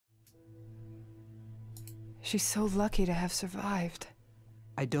She's so lucky to have survived.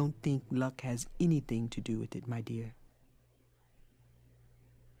 I don't think luck has anything to do with it, my dear.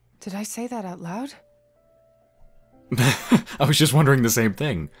 Did I say that out loud? I was just wondering the same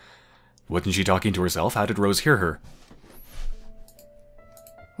thing. Wasn't she talking to herself? How did Rose hear her?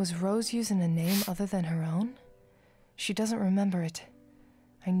 Was Rose using a name other than her own? She doesn't remember it.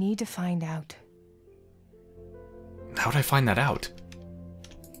 I need to find out. How'd I find that out?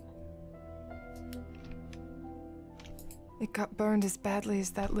 It got burned as badly as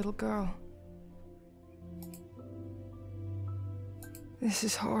that little girl. This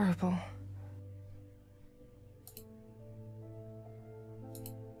is horrible.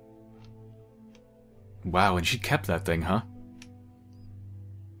 Wow, and she kept that thing, huh?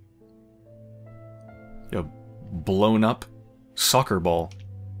 A blown up soccer ball.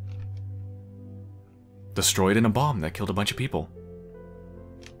 Destroyed in a bomb that killed a bunch of people.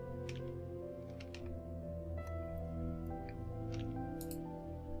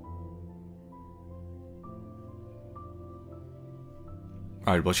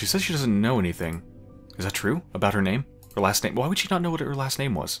 Alright, well, she says she doesn't know anything. Is that true? About her name? Her last name? Why would she not know what her last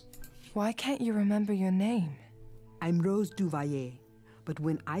name was? Why can't you remember your name? I'm Rose Duvalier, but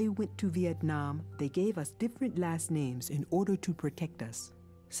when I went to Vietnam, they gave us different last names in order to protect us.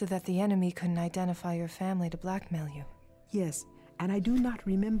 So that the enemy couldn't identify your family to blackmail you. Yes, and I do not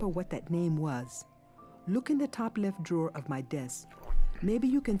remember what that name was. Look in the top left drawer of my desk. Maybe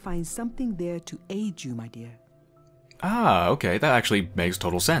you can find something there to aid you, my dear. Ah, okay, that actually makes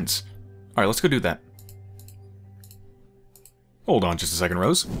total sense. Alright, let's go do that. Hold on just a second,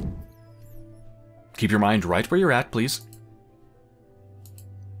 Rose. Keep your mind right where you're at, please.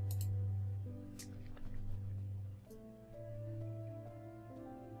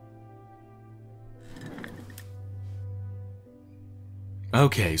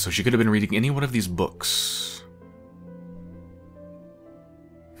 Okay, so she could have been reading any one of these books.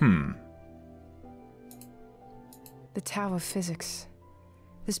 The Tao of Physics.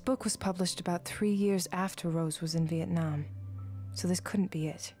 This book was published about 3 years after Rose was in Vietnam, so this couldn't be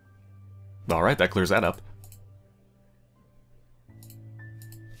it. Alright, that clears that up.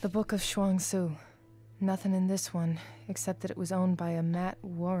 The Book of Shuang Tzu. Nothing in this one, except that it was owned by a Matt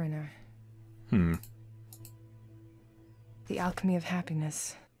Warrener. The Alchemy of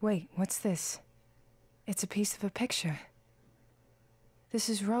Happiness. Wait, what's this? It's a piece of a picture. This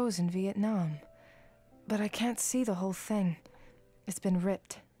is Rose in Vietnam. But I can't see the whole thing. It's been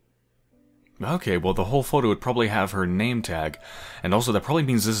ripped. Okay, well the whole photo would probably have her name tag, and also that probably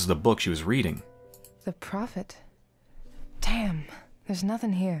means this is the book she was reading. The Prophet? Damn, there's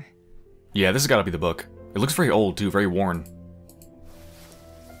nothing here. Yeah, this has gotta be the book. It looks very old too, very worn.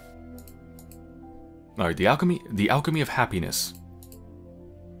 Alright, the Alchemy of Happiness.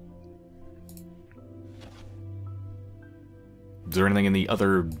 Is there anything in the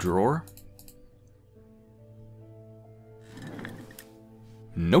other drawer?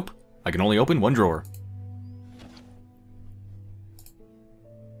 Nope. I can only open one drawer.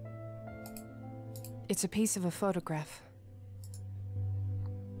 It's a piece of a photograph.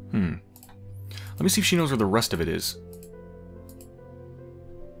 Let me see if she knows where the rest of it is.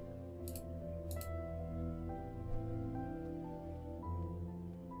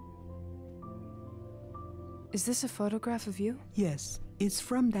 Is this a photograph of you? Yes, it's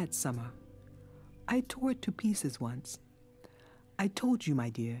from that summer. I tore it to pieces once. I told you, my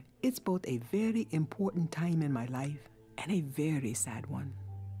dear, it's both a very important time in my life and a very sad one.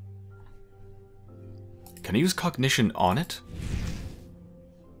 Can I use Cognition on it?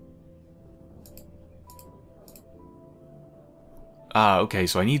 Ah, okay,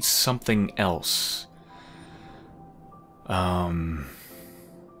 so I need something else.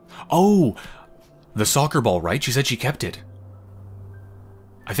 Oh! The soccer ball, right? She said she kept it.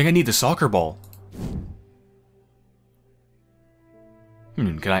 I think I need the soccer ball.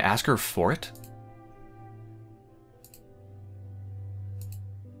 Can I ask her for it?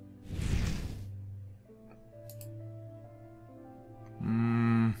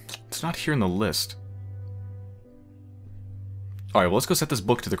 It's not here in the list. Alright, well, let's go set this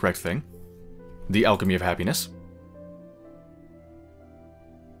book to the correct thing. The Alchemy of Happiness.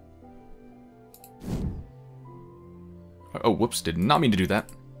 Oh, whoops, did not mean to do that.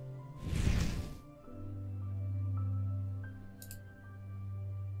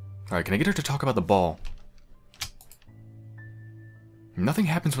 Alright, can I get her to talk about the ball? Nothing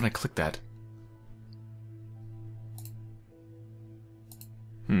happens when I click that.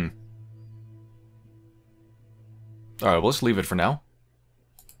 Alright, well, let's leave it for now.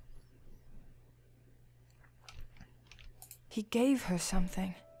 He gave her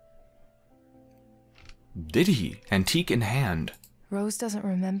something. Did he? Antique in hand. Rose doesn't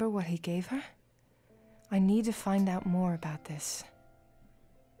remember what he gave her? I need to find out more about this.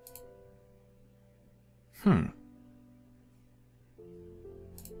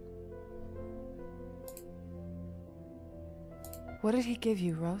 What did he give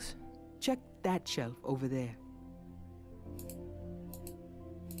you, Rose? Check that shelf over there.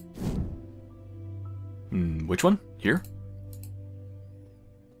 Which one? Here?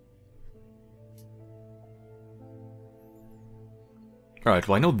 Alright,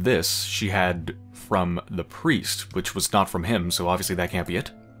 well I know this she had from the priest, which was not from him, so obviously that can't be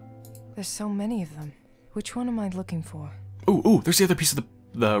it. There's so many of them. Which one am I looking for? Ooh, there's the other piece of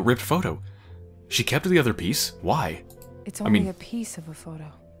the ripped photo. She kept the other piece? Why? It's only a piece of a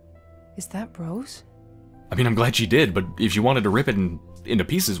photo. Is that Rose? I mean, I'm glad she did, but if you wanted to rip it into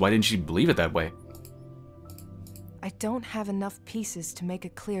pieces, why didn't she leave it that way? I don't have enough pieces to make a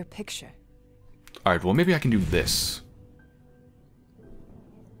clear picture. Alright, well maybe I can do this.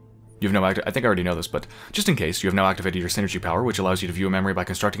 You have no I think I already know this, but just in case, you have now activated your synergy power, which allows you to view a memory by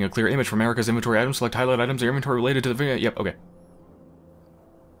constructing a clear image from Erica's inventory items. Select highlight items or inventory related to the video. Yep, okay.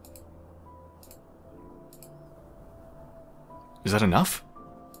 Is that enough?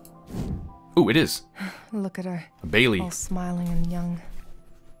 Ooh, it is. Look at her. Bailey. All smiling and young.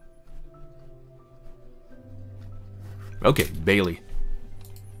 Okay, Bailey.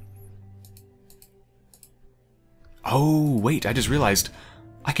 Oh, wait, I just realized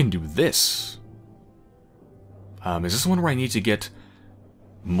I can do this. Is this the one where I need to get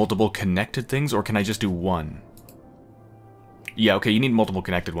multiple connected things, or can I just do one? Yeah, okay, you need multiple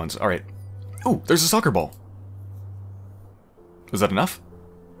connected ones. Alright. Oh, there's a soccer ball. Was that enough?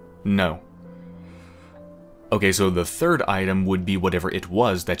 No. Okay, so the third item would be whatever it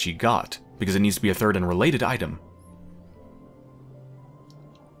was that she got, because it needs to be a third and related item.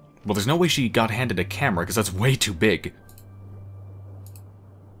 Well, there's no way she got handed a camera, because that's way too big.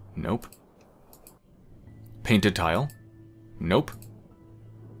 Nope. Painted tile? Nope.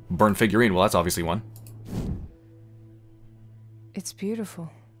 Burnt figurine? Well, that's obviously one. It's beautiful.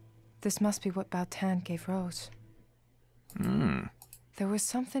 This must be what Baotan gave Rose. There was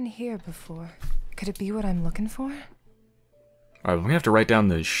something here before. Could it be what I'm looking for? Alright, we're gonna have to write down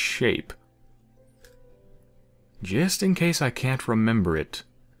the shape. Just in case I can't remember it.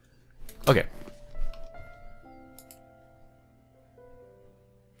 Okay.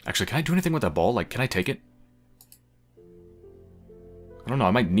 Actually, can I do anything with that ball? Like, can I take it? I don't know,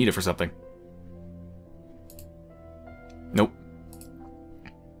 I might need it for something. Nope.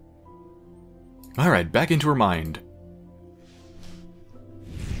 Alright, back into her mind.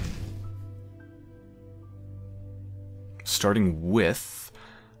 Starting with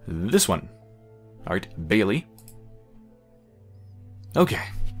this one. Alright, Bailey. Okay.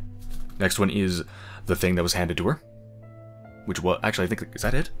 Next one is the thing that was handed to her. Which was... Actually, I think... Is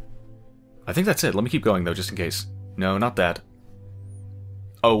that it? I think that's it. Let me keep going, though, just in case. No, not that.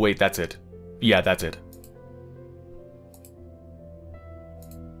 Oh, wait, that's it. Yeah, that's it.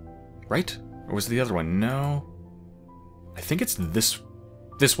 Right? Or was it the other one? No. I think it's this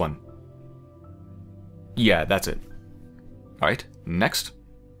one. Yeah, that's it. Alright, next.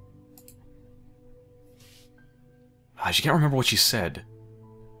 She can't remember what she said.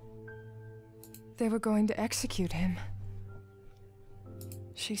 They were going to execute him.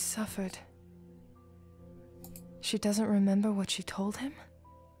 She suffered. She doesn't remember what she told him?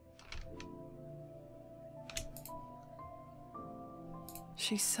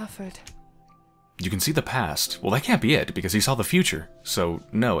 She suffered. You can see the past. Well, that can't be it, because he saw the future. So,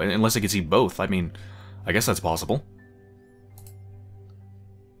 no, unless he could see both. I mean, I guess that's possible.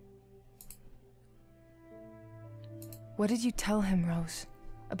 What did you tell him, Rose?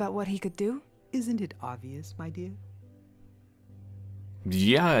 About what he could do? Isn't it obvious, my dear?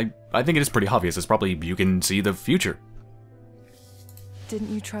 Yeah, I think it is pretty obvious. It's probably you can see the future. Didn't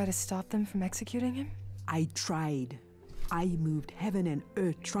you try to stop them from executing him? I tried. I moved heaven and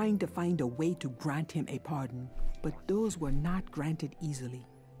earth trying to find a way to grant him a pardon, but those were not granted easily.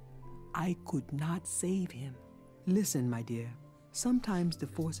 I could not save him. Listen, my dear. Sometimes the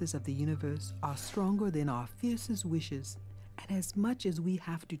forces of the universe are stronger than our fiercest wishes, and as much as we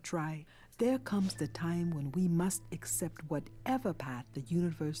have to try, there comes the time when we must accept whatever path the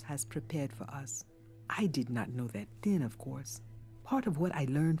universe has prepared for us. I did not know that then, of course. Part of what I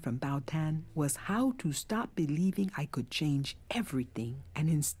learned from Baotan was how to stop believing I could change everything and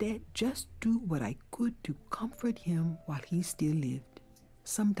instead just do what I could to comfort him while he still lived.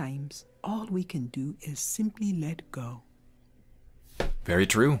 Sometimes all we can do is simply let go. Very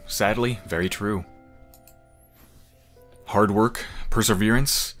true. Sadly, very true. Hard work,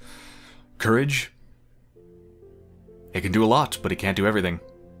 perseverance, courage. It can do a lot, but it can't do everything.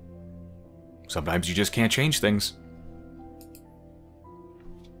 Sometimes you just can't change things.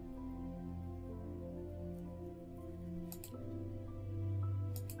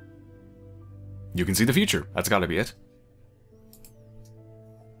 You can see the future. That's gotta be it.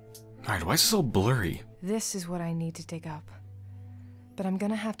 Alright, why is it so blurry? This is what I need to dig up. But I'm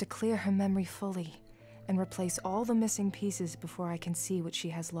gonna have to clear her memory fully and replace all the missing pieces before I can see what she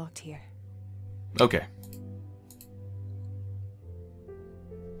has locked here. Okay.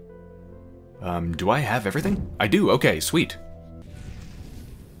 Do I have everything? I do, okay, sweet.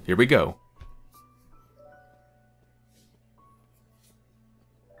 Here we go.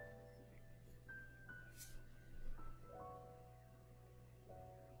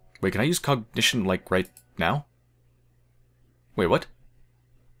 Wait, can I use Cognition, like, right now? Wait, what?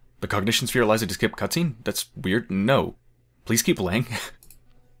 The Cognition sphere allows you to skip cutscene? That's weird. No. Please keep playing.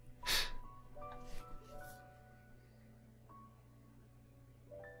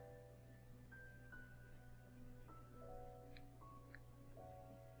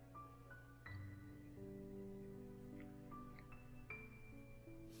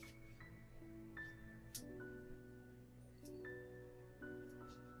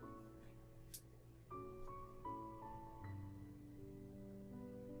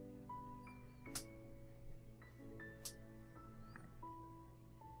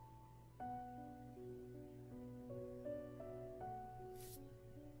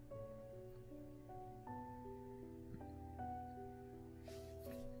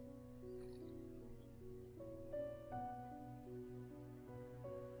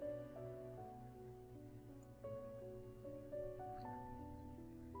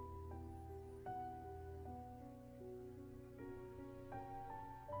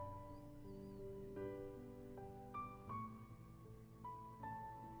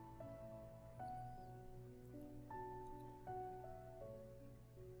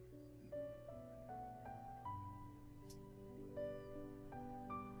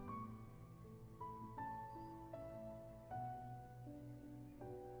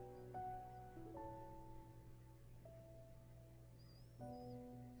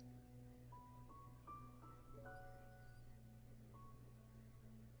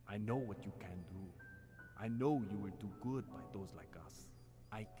 I know what you can do. I know you will do good by those like us.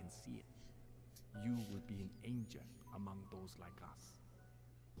 I can see it. You will be an angel among those like us.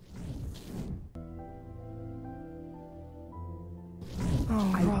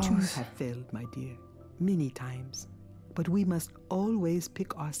 Oh, I too Rose. have failed, my dear, many times. But we must always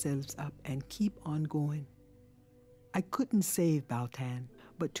pick ourselves up and keep on going. I couldn't save Baltan,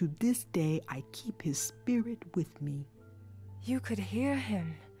 but to this day I keep his spirit with me. You could hear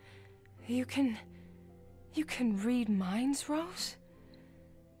him. You can read minds, Rose?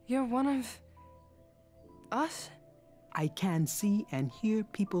 You're one of us? I can see and hear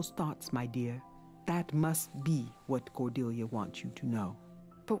people's thoughts, my dear. That must be what Cordelia wants you to know.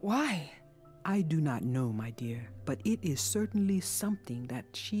 But why? I do not know, my dear, but it is certainly something that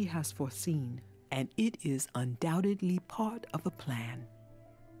she has foreseen, and it is undoubtedly part of a plan.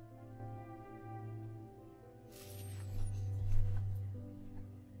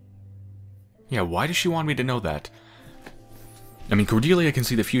 Yeah, why does she want me to know that? I mean, Cordelia can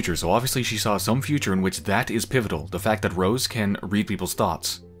see the future, so obviously she saw some future in which that is pivotal. The fact that Rose can read people's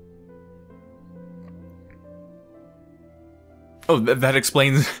thoughts. Oh, that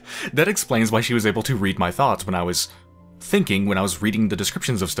explains why she was able to read my thoughts when I was thinking, when I was reading the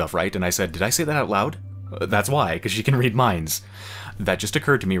descriptions of stuff, right? And I said, did I say that out loud? That's why, because she can read minds. That just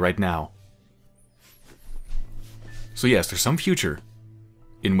occurred to me right now. So yes, there's some future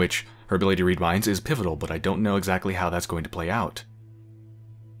in which her ability to read minds is pivotal, but I don't know exactly how that's going to play out.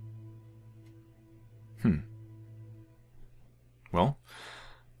 Well,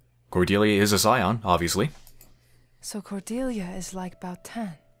 Cordelia is a scion, obviously. So Cordelia is like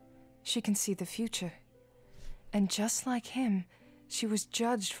Baltan. She can see the future. And just like him, she was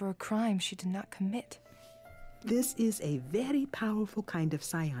judged for a crime she did not commit. This is a very powerful kind of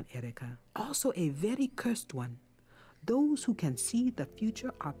scion, Erica. Also a very cursed one. Those who can see the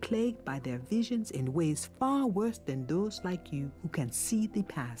future are plagued by their visions in ways far worse than those like you who can see the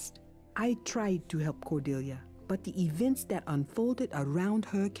past. I tried to help Cordelia, but the events that unfolded around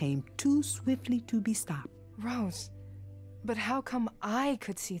her came too swiftly to be stopped. Rose, but how come I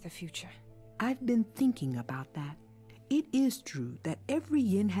could see the future? I've been thinking about that. It is true that every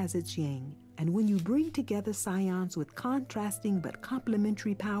yin has its yang, and when you bring together scions with contrasting but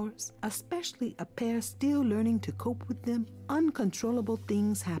complementary powers, especially a pair still learning to cope with them, uncontrollable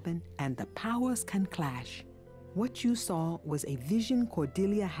things happen and the powers can clash. What you saw was a vision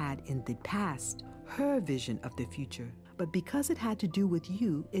Cordelia had in the past, her vision of the future. But because it had to do with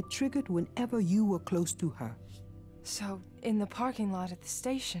you, it triggered whenever you were close to her. So, in the parking lot at the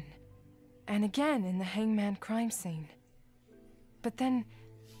station. And again in the hangman crime scene. But then,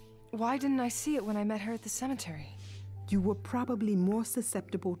 why didn't I see it when I met her at the cemetery? You were probably more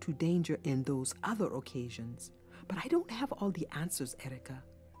susceptible to danger in those other occasions. But I don't have all the answers, Erica.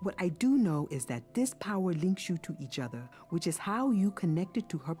 What I do know is that this power links you to each other, which is how you connected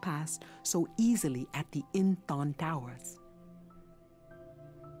to her past so easily at the Inthon Towers.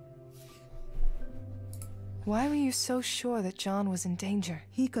 Why were you so sure that John was in danger?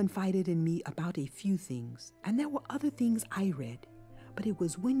 He confided in me about a few things, and there were other things I read. But it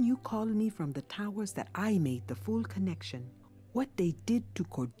was when you called me from the towers that I made the full connection. What they did to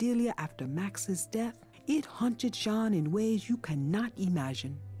Cordelia after Max's death, it haunted Jean in ways you cannot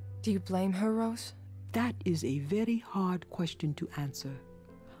imagine. Do you blame her, Rose? That is a very hard question to answer.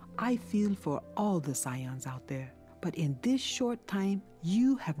 I feel for all the Scions out there, but in this short time,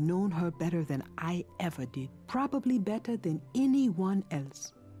 you have known her better than I ever did, probably better than anyone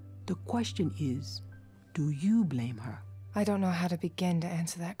else. The question is, do you blame her? I don't know how to begin to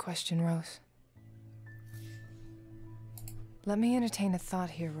answer that question, Rose. Let me entertain a thought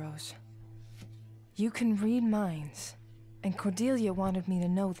here, Rose. You can read minds, and Cordelia wanted me to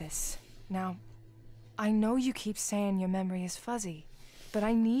know this. Now, I know you keep saying your memory is fuzzy, but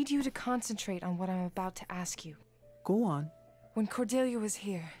I need you to concentrate on what I'm about to ask you. Go on. When Cordelia was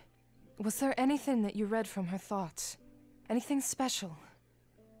here, was there anything that you read from her thoughts? Anything special?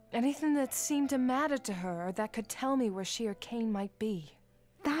 Anything that seemed to matter to her, or that could tell me where she or Cain might be?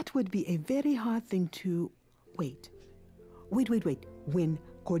 That would be a very hard thing to... Wait. When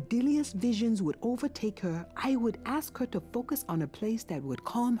Cordelia's visions would overtake her, I would ask her to focus on a place that would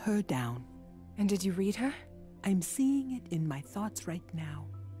calm her down. And did you read her? I'm seeing it in my thoughts right now.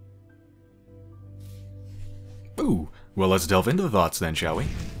 Ooh, well, let's delve into the thoughts then, shall we?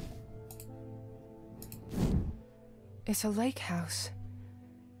 It's a lake house.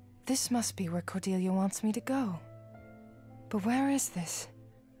 This must be where Cordelia wants me to go. But where is this?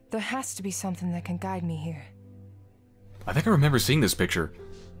 There has to be something that can guide me here. I think I remember seeing this picture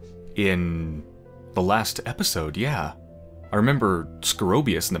in the last episode, yeah. I remember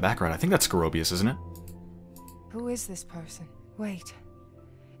Scorobius in the background. I think that's Scorobius, isn't it? Who is this person? Wait.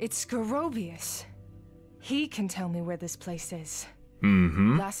 It's Scorobius. He can tell me where this place is.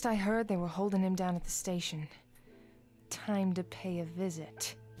 Mm-hmm. Last I heard, they were holding him down at the station. Time to pay a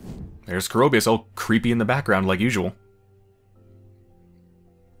visit. There's Scorobius, all creepy in the background like usual.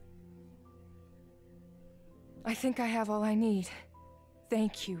 I think I have all I need.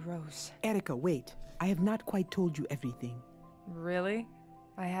 Thank you, Rose. Erica, wait. I have not quite told you everything. Really?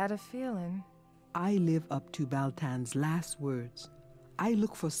 I had a feeling. I live up to Baltan's last words. I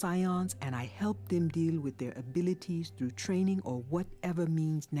look for Scions and I help them deal with their abilities through training or whatever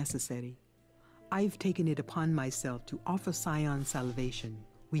means necessary. I've taken it upon myself to offer Scion salvation.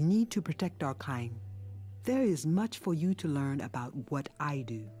 We need to protect our kind. There is much for you to learn about what I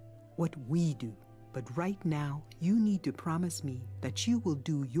do, what we do. But right now, you need to promise me that you will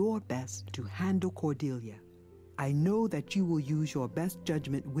do your best to handle Cordelia. I know that you will use your best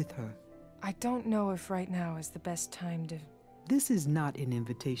judgment with her. I don't know if right now is the best time to... This is not an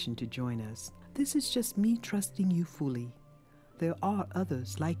invitation to join us. This is just me trusting you fully. There are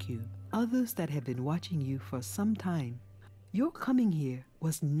others like you, others that have been watching you for some time. Your coming here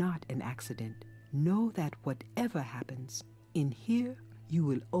was not an accident. Know that whatever happens, in here, you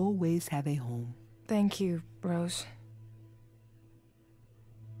will always have a home. Thank you, Rose.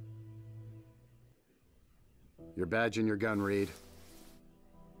 Your badge and your gun, Reed.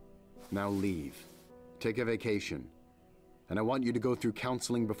 Now leave. Take a vacation. And I want you to go through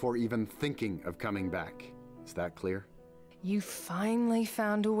counseling before even thinking of coming back. Is that clear? You finally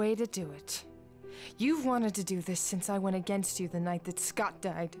found a way to do it. You've wanted to do this since I went against you the night that Scott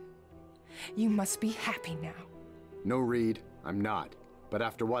died. You must be happy now. No, Reed, I'm not. But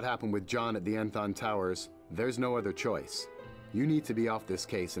after what happened with John at the Enthon Towers, there's no other choice. You need to be off this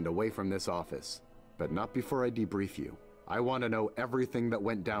case and away from this office. But not before I debrief you. I want to know everything that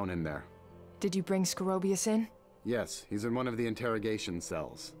went down in there. Did you bring Scorobius in? Yes, he's in one of the interrogation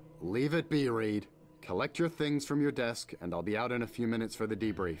cells. Leave it be, Reed. Collect your things from your desk, and I'll be out in a few minutes for the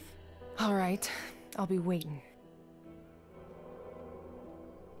debrief. All right, I'll be waiting.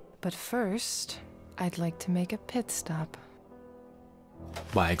 But first, I'd like to make a pit stop.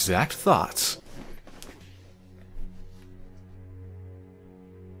 My exact thoughts.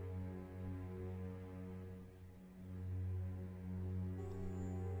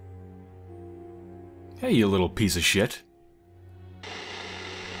 Hey, you little piece of shit.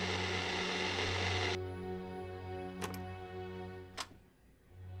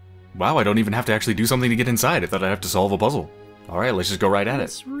 Wow, I don't even have to actually do something to get inside. I thought I'd have to solve a puzzle. Alright, let's just go right at it.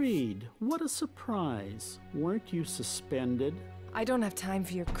 Miss Reed, what a surprise. Weren't you suspended? I don't have time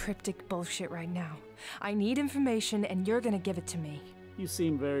for your cryptic bullshit right now. I need information, and you're gonna give it to me. You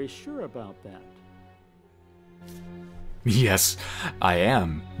seem very sure about that. Yes, I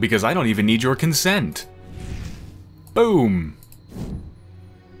am. Because I don't even need your consent. Boom!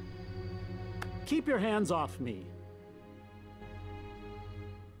 Keep your hands off me.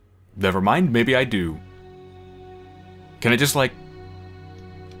 Never mind, maybe I do. Can I just, like,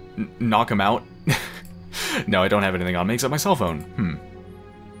 knock him out? No, I don't have anything on me except my cell phone.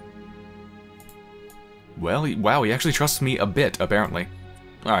 Well, wow, he actually trusts me a bit, apparently.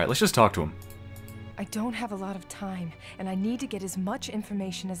 Alright, let's just talk to him. I don't have a lot of time, and I need to get as much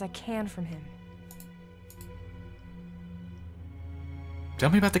information as I can from him. Tell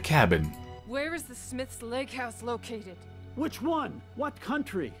me about the cabin. Where is the Smith's lake house located? Which one? What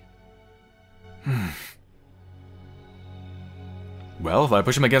country? Well, if I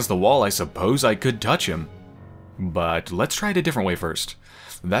push him against the wall, I suppose I could touch him. But let's try it a different way first.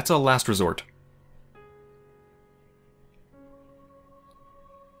 That's a last resort.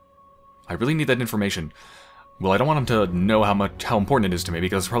 I really need that information. Well, I don't want him to know how important it is to me,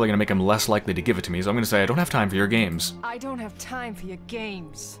 because it's probably going to make him less likely to give it to me, so I'm going to say I don't have time for your games. I don't have time for your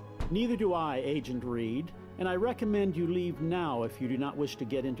games. Neither do I, Agent Reed, and I recommend you leave now if you do not wish to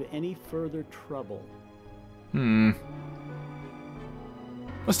get into any further trouble.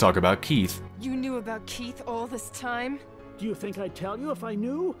 Let's talk about Keith. You knew about Keith all this time? Do you think I'd tell you if I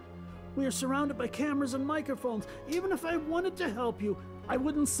knew? We are surrounded by cameras and microphones. Even if I wanted to help you, I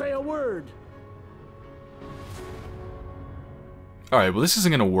wouldn't say a word. Alright, well this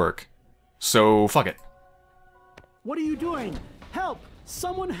isn't gonna work. So, fuck it. What are you doing? Help!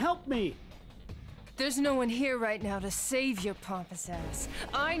 Someone help me! There's no one here right now to save your pompous ass.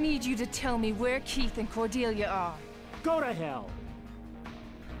 I need you to tell me where Keith and Cordelia are. Go to hell!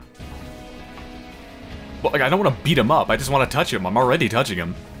 Well, like, I don't want to beat him up, I just want to touch him. I'm already touching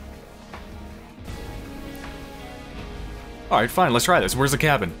him. Alright, fine, let's try this. Where's the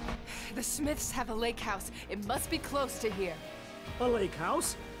cabin? The Smiths have a lake house. It must be close to here. A lake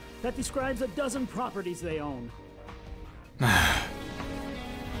house? That describes a dozen properties they own.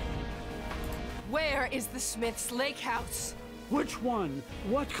 Where is the Smiths' lake house? Which one?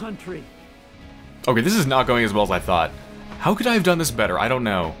 What country? Okay, this is not going as well as I thought. How could I have done this better? I don't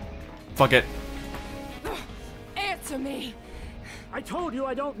know. Fuck it. Answer me! I told you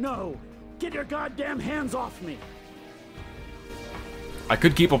I don't know! Get your goddamn hands off me! I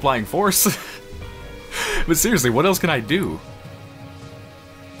could keep applying force. But seriously, what else can I do?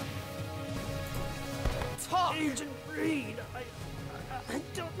 Talk! Agent Reed, I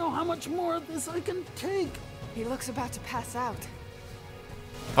don't know how much more of this I can take. He looks about to pass out.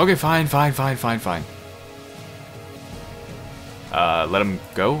 Okay, fine. Let him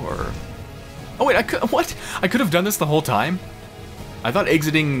go, or... Oh wait, what? I could have done this the whole time? I thought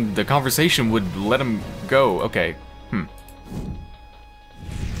exiting the conversation would let him go. Okay,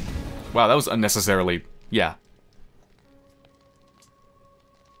 Wow, that was unnecessarily... yeah.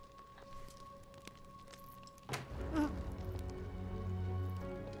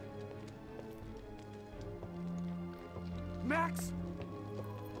 Max!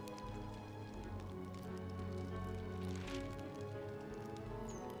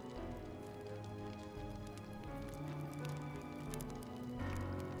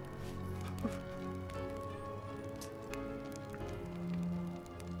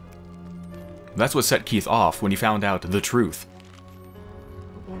 That's what set Keith off when he found out the truth.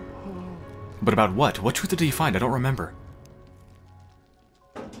 But about what? What truth did he find? I don't remember.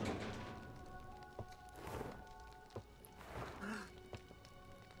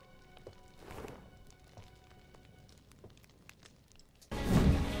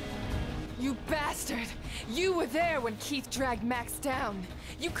 You bastard! You were there when Keith dragged Max down.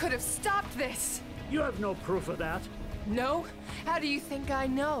 You could have stopped this! You have no proof of that. No? How do you think I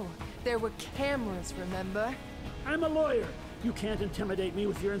know? There were cameras, remember? I'm a lawyer. You can't intimidate me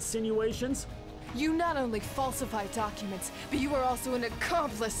with your insinuations. You not only falsify documents, but you are also an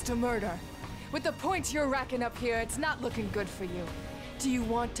accomplice to murder. With the points you're racking up here, it's not looking good for you. Do you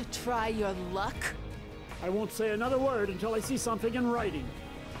want to try your luck? I won't say another word until I see something in writing.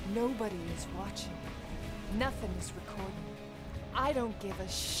 Nobody is watching. Nothing is recording. I don't give a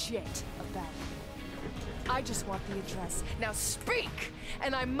shit about it. I just want the address. Now speak!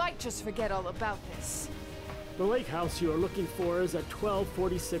 And I might just forget all about this. The lake house you are looking for is at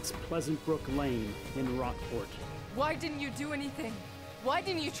 1246 Pleasant Brook Lane in Rockport. Why didn't you do anything? Why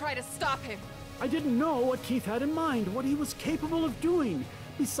didn't you try to stop him? I didn't know what Keith had in mind, what he was capable of doing.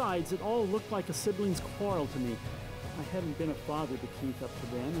 Besides, it all looked like a sibling's quarrel to me. I hadn't been a father to Keith up to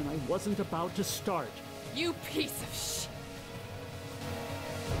then, and I wasn't about to start. You piece of sh...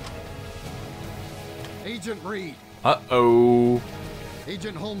 Agent Reed. Uh-oh.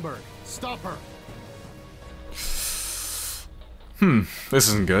 Agent Holmberg, stop her. This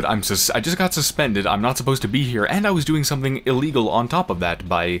isn't good. I just got suspended. I'm not supposed to be here, and I was doing something illegal on top of that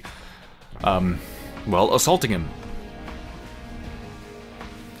by, well, assaulting him.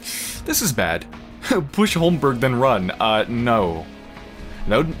 This is bad. Push Holmberg, then run. No.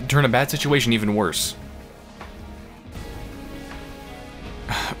 That would turn a bad situation even worse.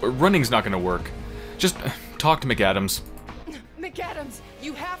 Running's not gonna work. Just talk to McAdams. McAdams,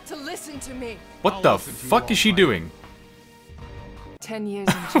 you have to listen to me. What the fuck is she doing? 10 years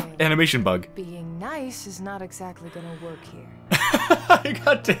in jail. Animation bug. Being nice is not exactly gonna work here. I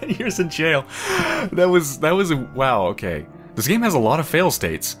got 10 years in jail. That was wow, okay. This game has a lot of fail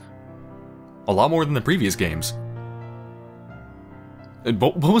states. A lot more than the previous games.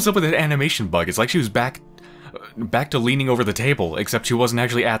 What was up with that animation bug? It's like she was back to leaning over the table, except she wasn't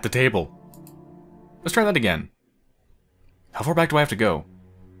actually at the table. Let's try that again. How far back do I have to go?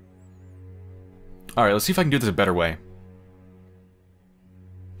 Alright, let's see if I can do this a better way.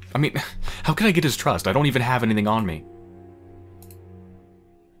 I mean, how can I get his trust? I don't even have anything on me.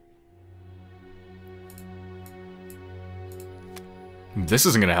 This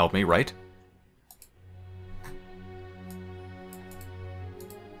isn't gonna help me, right?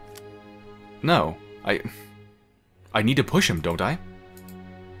 No, I need to push him, don't I?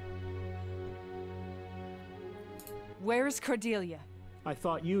 Where is Cordelia? I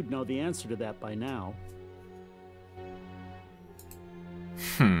thought you'd know the answer to that by now.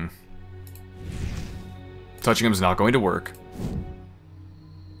 Touching him is not going to work.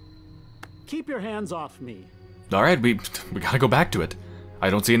 Keep your hands off me. Alright, we gotta go back to it. I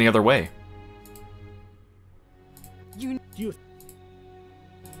don't see any other way.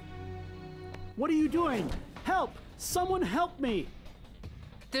 What are you doing? Help! Someone help me!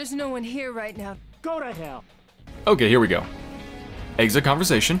 There's no one here right now. Go to hell! Okay, here we go. Exit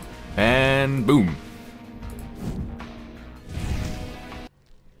conversation, and boom.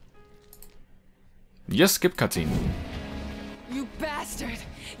 Yes, skip cutscene. You bastard!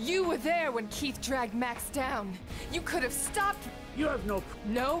 You were there when Keith dragged Max down. You could have stopped. You have no...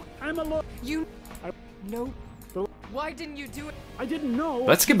 No? I'm alone. You... I... No. Why didn't you do it? I didn't know.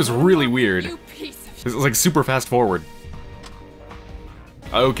 That skip is really weird. You piece of... It's like super fast forward.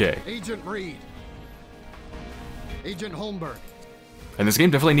 Okay. Agent Reed. Agent Holmberg. And this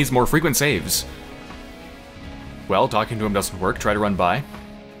game definitely needs more frequent saves. Well, talking to him doesn't work. Try to run by.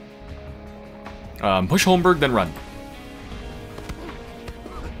 Push Holmberg, then run.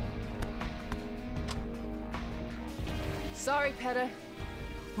 Sorry, Peta.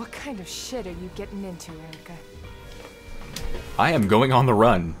 What kind of shit are you getting into, Erica? I am going on the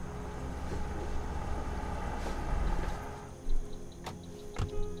run.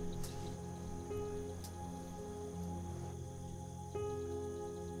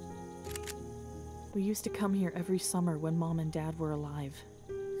 We used to come here every summer when Mom and Dad were alive.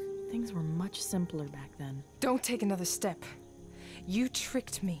 Things were much simpler back then. Don't take another step. You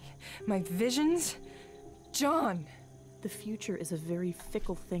tricked me. My visions? John! The future is a very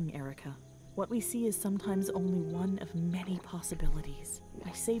fickle thing, Erica. What we see is sometimes only one of many possibilities.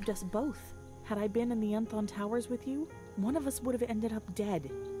 I saved us both. Had I been in the Unthon Towers with you, one of us would have ended up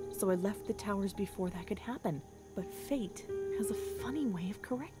dead. So I left the towers before that could happen. But fate has a funny way of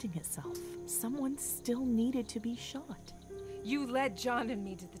correcting itself. Someone still needed to be shot. You led John and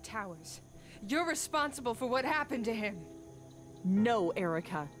me to the towers. You're responsible for what happened to him. No,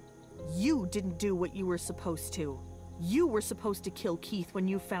 Erica. You didn't do what you were supposed to. You were supposed to kill Keith when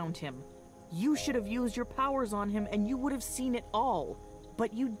you found him. You should have used your powers on him and you would have seen it all.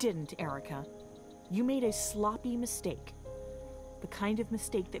 But you didn't, Erica. You made a sloppy mistake. The kind of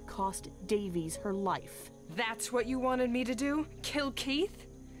mistake that cost Davies her life. That's what you wanted me to do? Kill Keith?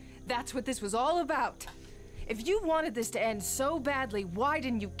 That's what this was all about. If you wanted this to end so badly, why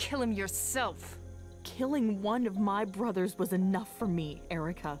didn't you kill him yourself? Killing one of my brothers was enough for me,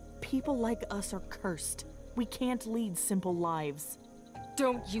 Erica. People like us are cursed. We can't lead simple lives.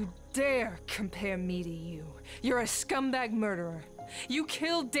 Don't you dare compare me to you. You're a scumbag murderer. You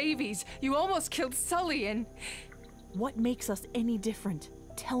killed Davies. You almost killed Sully and... What makes us any different?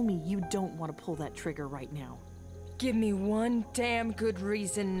 Tell me you don't want to pull that trigger right now. Give me one damn good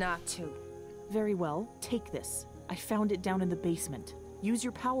reason not to. Very well, take this. I found it down in the basement. Use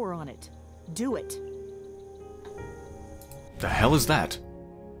your power on it. Do it. The hell is that?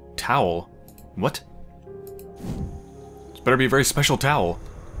 Towel? What? Better be a very special towel.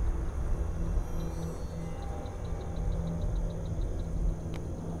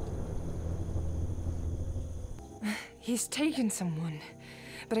 He's taken someone,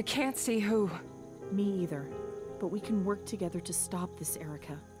 but I can't see who. Me either. But we can work together to stop this,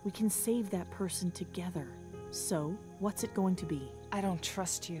 Erica. We can save that person together. So, what's it going to be? I don't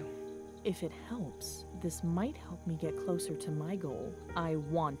trust you. If it helps, this might help me get closer to my goal. I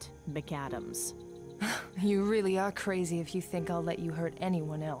want McAdams. You really are crazy if you think I'll let you hurt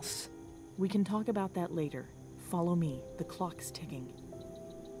anyone else. We can talk about that later. Follow me. The clock's ticking.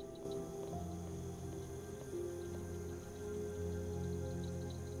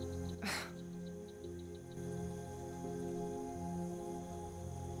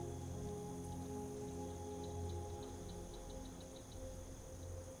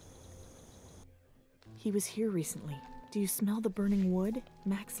 He was here recently. Do you smell the burning wood?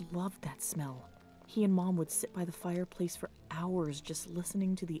 Max loved that smell. He and Mom would sit by the fireplace for hours just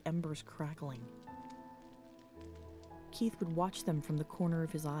listening to the embers crackling. Keith would watch them from the corner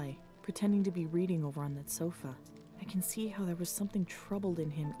of his eye, pretending to be reading over on that sofa. I can see how there was something troubled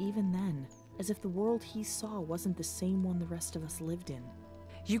in him even then, as if the world he saw wasn't the same one the rest of us lived in.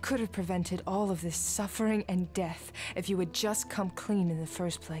 You could have prevented all of this suffering and death if you had just come clean in the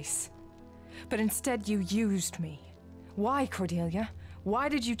first place. But instead you used me. Why, Cordelia? Why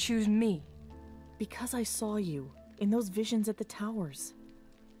did you choose me? Because I saw you, in those visions at the towers.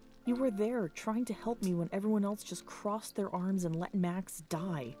 You were there, trying to help me when everyone else just crossed their arms and let Max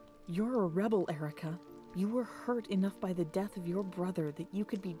die. You're a rebel, Erica. You were hurt enough by the death of your brother that you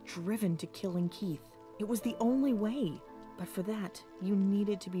could be driven to killing Keith. It was the only way. But for that, you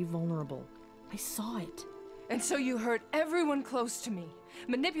needed to be vulnerable. I saw it. And so you hurt everyone close to me,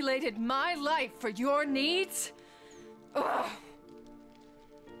 manipulated my life for your needs? Ugh.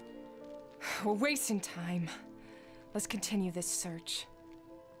 We're wasting time. Let's continue this search.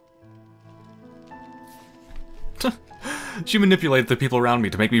 She manipulated the people around me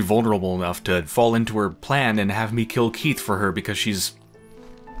to make me vulnerable enough to fall into her plan and have me kill Keith for her because she's,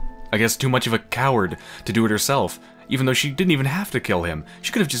 I guess, too much of a coward to do it herself. Even though she didn't even have to kill him.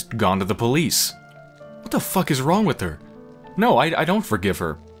 She could have just gone to the police. What the fuck is wrong with her? No, I don't forgive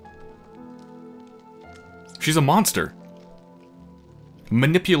her. She's a monster.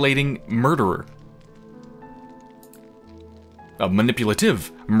 Manipulating murderer. A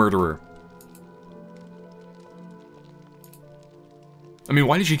manipulative murderer. I mean,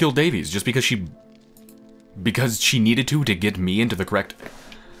 why did she kill Davies? Just because she needed to get me into the correct,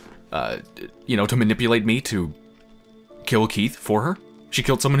 you know, to manipulate me to kill Keith for her? She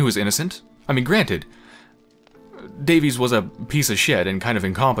killed someone who was innocent? I mean, granted, Davies was a piece of shit and kind of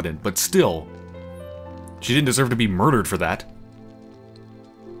incompetent, but still, she didn't deserve to be murdered for that.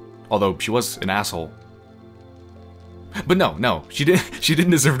 Although, she was an asshole. But no, she didn't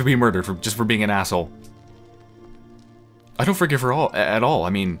deserve to be murdered just for being an asshole. I don't forgive her at all. I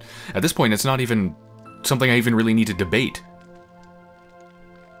mean, at this point, it's not even something I even really need to debate.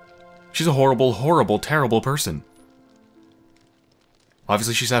 She's a horrible, horrible, terrible person.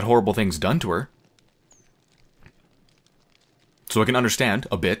 Obviously, she's had horrible things done to her. So I can understand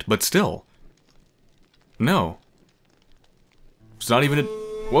a bit, but still. No. It's not even a...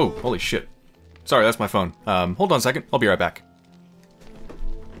 Whoa, holy shit. Sorry, that's my phone. Hold on a second. I'll be right back.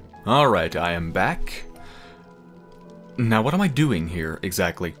 Alright, I am back. Now, what am I doing here,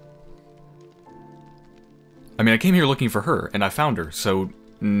 exactly? I mean, I came here looking for her, and I found her, so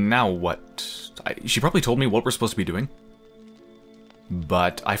now what? She probably told me what we're supposed to be doing.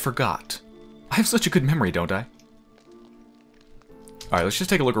 But I forgot. I have such a good memory, don't I? Alright, let's just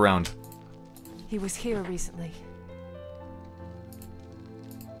take a look around. He was here recently.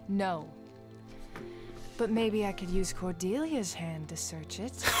 No. But maybe I could use Cordelia's hand to search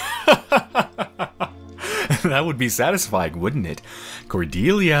it. That would be satisfying, wouldn't it?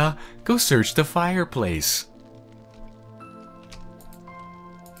 Cordelia, go search the fireplace.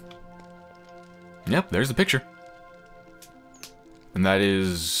 Yep, there's the picture. And that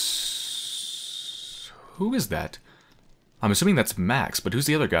is... Who is that? I'm assuming that's Max, but who's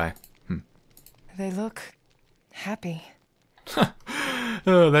the other guy? They look happy.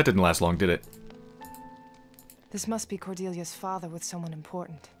 Oh, that didn't last long, did it? This must be Cordelia's father with someone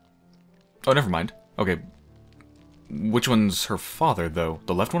important. Oh, never mind. Okay. Which one's her father, though?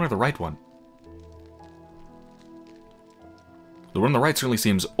 The left one or the right one? The one on the right certainly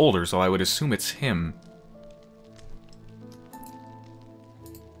seems older, so I would assume it's him.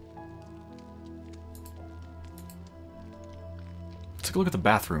 Let's take a look at the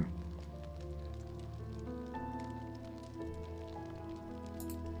bathroom.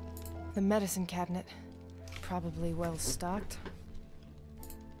 The medicine cabinet. probably well stocked.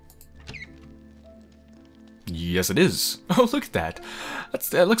 Yes, it is. Oh, look at that.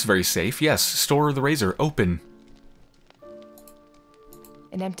 That looks very safe. Yes, store the razor. Open.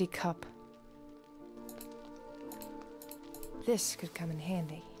 An empty cup. This could come in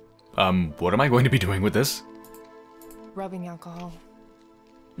handy. What am I going to be doing with this? Rubbing alcohol.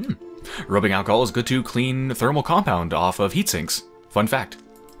 Rubbing alcohol is good to clean thermal compound off of heat sinks. Fun fact.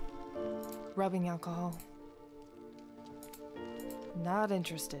 Rubbing alcohol. Not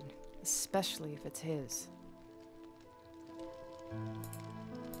interested, especially if it's his.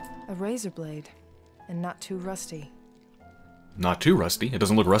 A razor blade, and not too rusty. Not too rusty. It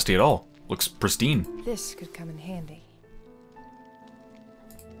doesn't look rusty at all. Looks pristine. This could come in handy.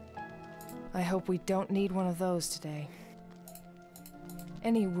 I hope we don't need one of those today.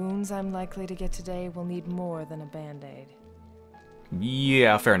 Any wounds I'm likely to get today will need more than a band-aid.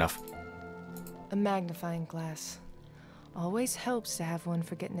 Yeah, fair enough. A magnifying glass. Always helps to have one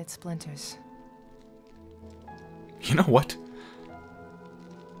for getting its splinters. You know what?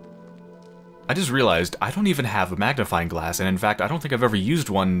 I just realized I don't even have a magnifying glass, and in fact, I don't think I've ever used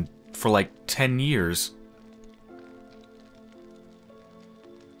one for like 10 years.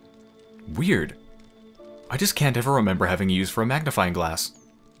 Weird. I just can't ever remember having a use for a magnifying glass.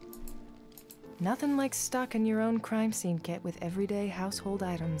 Nothing like stocking your own crime scene kit with everyday household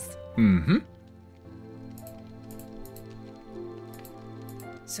items. Mm-hmm.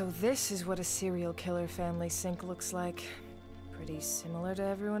 So this is what a serial killer family sink looks like. Pretty similar to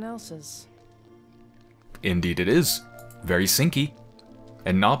everyone else's. Indeed it is. Very sinky.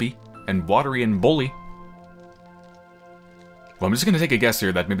 And knobby. And watery and bully. Well, I'm just going to take a guess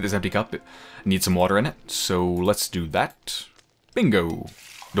here that maybe this empty cup needs some water in it. So let's do that. Bingo.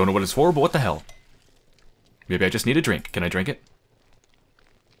 Don't know what it's for, but what the hell. Maybe I just need a drink. Can I drink it?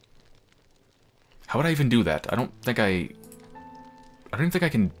 How would I even do that? I don't think I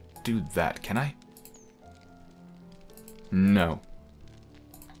can do that, can I? No.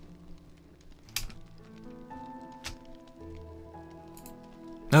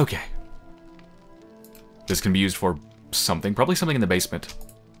 Okay. This can be used for something. Probably something in the basement.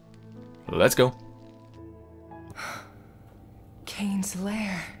 Let's go. Cain's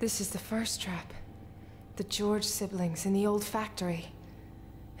lair. This is the first trap. The George siblings in the old factory.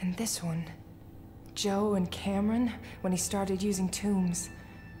 And this one. Joe and Cameron, when he started using tombs.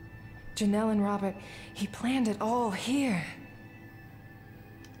 Janelle and Robert, he planned it all here.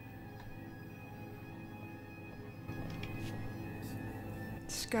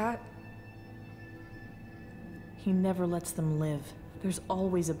 Scott. He never lets them live. There's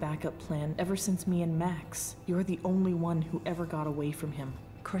always a backup plan ever since me and Max. You're the only one who ever got away from him.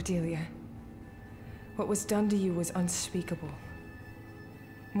 Cordelia, what was done to you was unspeakable.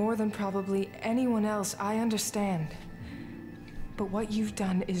 More than probably anyone else, I understand. But what you've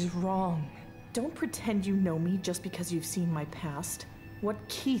done is wrong. Don't pretend you know me just because you've seen my past. What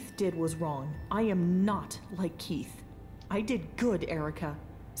Keith did was wrong. I am not like Keith. I did good, Erica.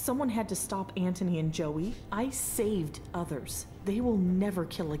 Someone had to stop Anthony and Joey. I saved others. They will never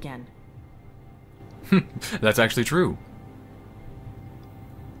kill again. That's actually true.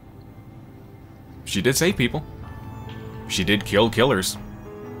 She did save people. She did kill killers.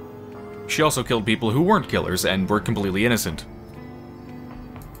 She also killed people who weren't killers and were completely innocent.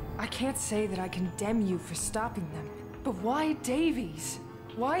 I can't say that I condemn you for stopping them. But why Davies?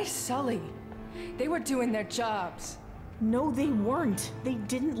 Why Sully? They were doing their jobs. No, they weren't. They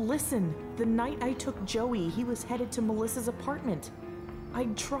didn't listen. The night I took Joey, he was headed to Melissa's apartment. I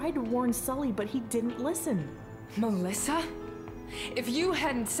tried to warn Sully, but he didn't listen. Melissa? If you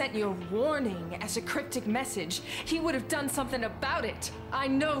hadn't sent your warning as a cryptic message, he would have done something about it. I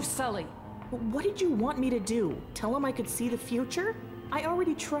know Sully. What did you want me to do? Tell him I could see the future? I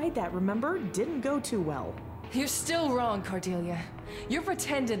already tried that, remember? Didn't go too well. You're still wrong, Cordelia. You're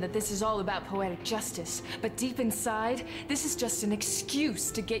pretending that this is all about poetic justice, but deep inside, this is just an excuse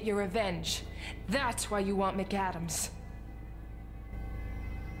to get your revenge. That's why you want McAdams.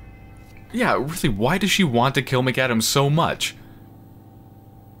 Yeah, really, why does she want to kill McAdams so much?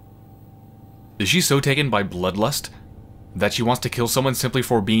 Is she so taken by bloodlust that she wants to kill someone simply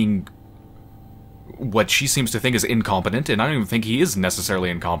for being what she seems to think is incompetent, and I don't even think he is necessarily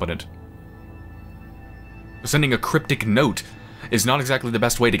incompetent. Sending a cryptic note is not exactly the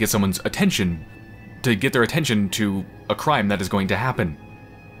best way to get someone's attention, to get their attention to a crime that is going to happen.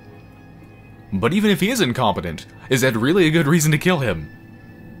 But even if he is incompetent, is that really a good reason to kill him?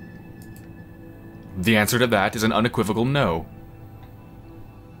 The answer to that is an unequivocal no.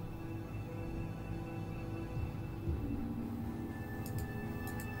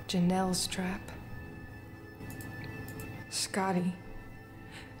 Janelle's trap. Scotty.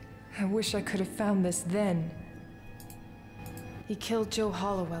 I wish I could have found this then. He killed Joe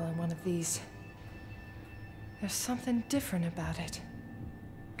Hollowell in one of these. There's something different about it.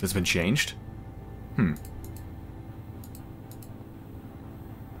 It's been changed?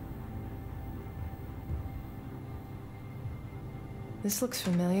 This looks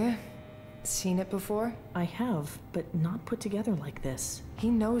familiar. Seen it before? I have, but not put together like this. He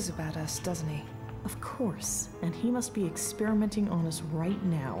knows about us, doesn't he? Of course, and he must be experimenting on us right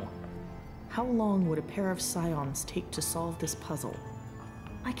now. How long would a pair of scions take to solve this puzzle?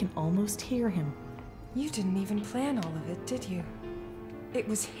 I can almost hear him. You didn't even plan all of it, did you? It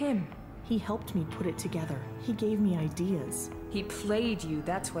was him. He helped me put it together. He gave me ideas. He played you,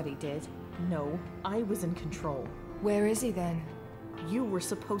 that's what he did. No, I was in control. Where is he then? You were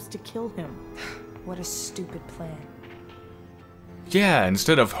supposed to kill him. What a stupid plan. Yeah,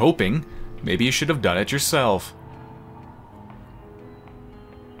 instead of hoping, maybe you should have done it yourself.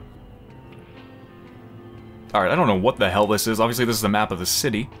 Alright, I don't know what the hell this is. Obviously, this is the map of the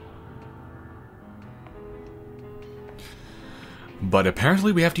city. But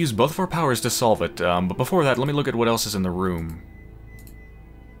apparently we have to use both of our powers to solve it. But before that, let me look at what else is in the room.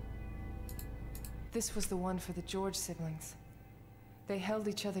 This was the one for the George siblings. They held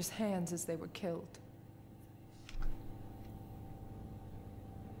each other's hands as they were killed.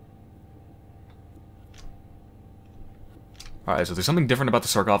 Alright, so there's something different about the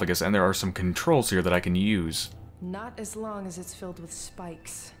sarcophagus, and there are some controls here that I can use. Not as long as it's filled with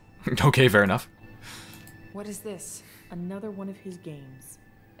spikes. Okay, fair enough. What is this? Another one of his games.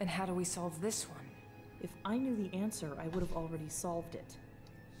 And how do we solve this one? If I knew the answer, I would have already solved it.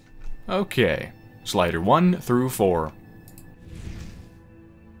 Okay. Slider 1 through 4.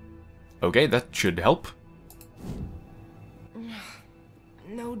 Okay, that should help.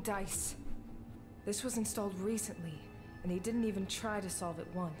 No dice. This was installed recently, and he didn't even try to solve it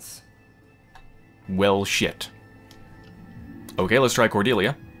once. Well, shit. Okay, let's try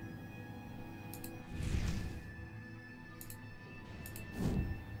Cordelia.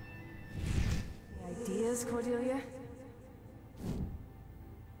 Any ideas, Cordelia?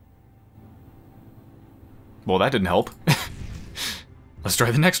 Well, that didn't help. Let's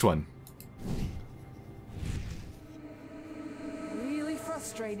try the next one. Really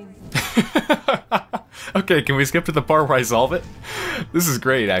frustrating. Okay, can we skip to the part where I solve it? This is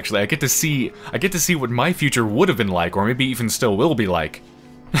great, actually. I get to see what my future would have been like, or maybe even still will be like.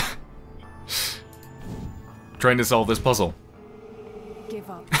 Trying to solve this puzzle. Give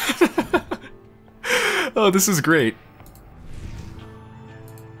up. Oh, this is great.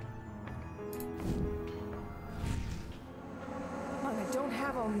 Mom, I don't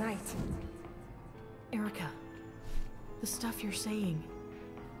have all night. Erica, the stuff you're saying.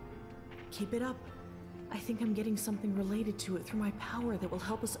 Keep it up. I think I'm getting something related to it through my power that will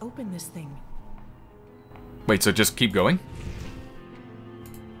help us open this thing. Wait, so just keep going?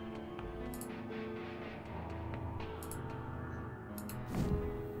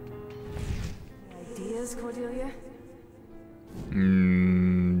 Any ideas, Cordelia?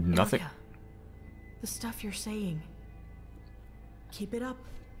 Nothing. Erica, the stuff you're saying. Keep it up.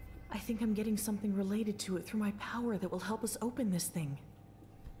 I think I'm getting something related to it through my power that will help us open this thing.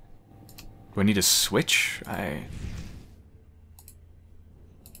 Do I need to switch?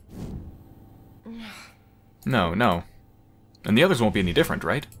 No, no. And the others won't be any different,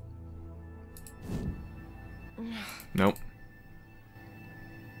 right? Nope.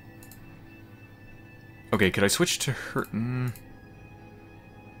 Okay, could I switch to her?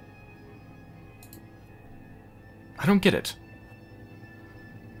 I don't get it.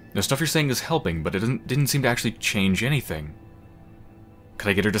 The stuff you're saying is helping, but it didn't seem to actually change anything. Could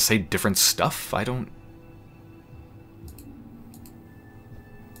I get her to say different stuff? I don't...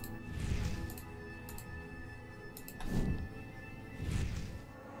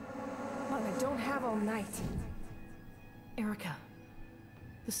 Mom, I don't have all night. Erica,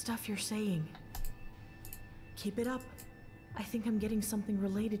 the stuff you're saying. Keep it up. I think I'm getting something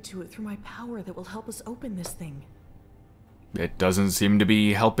related to it through my power that will help us open this thing. It doesn't seem to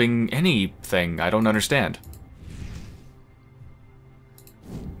be helping anything. I don't understand.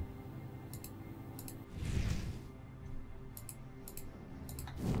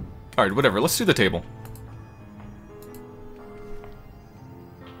 Alright, whatever. Let's do the table.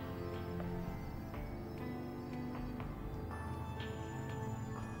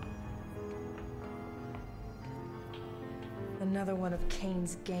 Another one of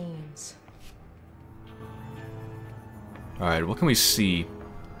Cain's games. Alright, what can we see?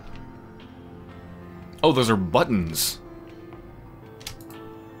 Oh, those are buttons.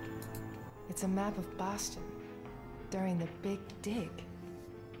 It's a map of Boston. during the Big Dig.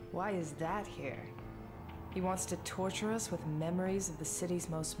 Why is that here? He wants to torture us with memories of the city's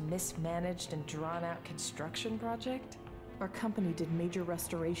most mismanaged and drawn-out construction project? Our company did major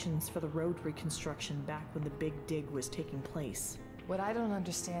restorations for the road reconstruction back when the Big Dig was taking place. What I don't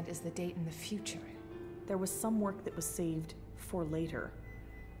understand is the date in the future. There was some work that was saved for later.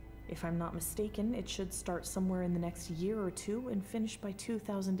 If I'm not mistaken, it should start somewhere in the next year or two and finish by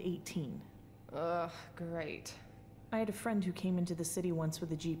 2018. Ugh, great. I had a friend who came into the city once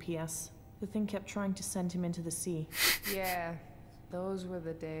with a GPS. The thing kept trying to send him into the sea. Yeah, those were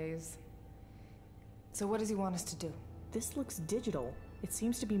the days. So what does he want us to do? This looks digital. It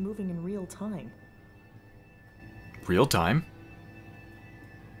seems to be moving in real time. Real time?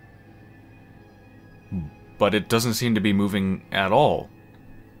 But it doesn't seem to be moving at all.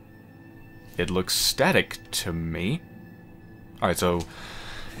 It looks static to me. Alright, so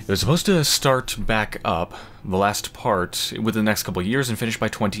it was supposed to start back up, the last part, within the next couple of years and finish by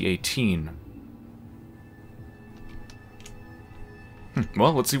 2018.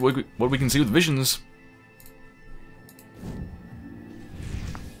 Well, let's see what we can see with visions.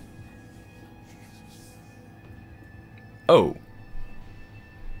 Oh.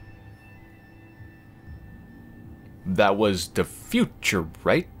 That was the future,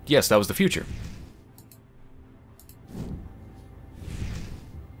 right? Yes, that was the future.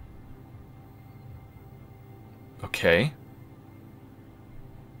 Okay.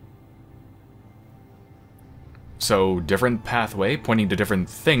 So, different pathway, pointing to different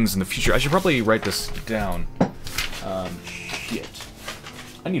things in the future. I should probably write this down. Shit.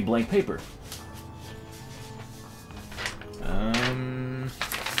 I need blank paper.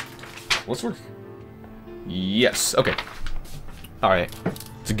 Let's work. Yes, okay. Alright.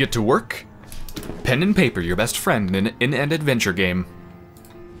 To get to work, pen and paper, your best friend in an adventure game.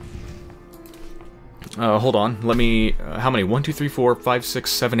 Hold on. Let me... how many? 1, 2, 3, 4, 5,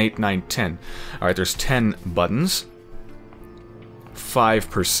 6, 7, 8, 9, 10. Alright, there's 10 buttons. 5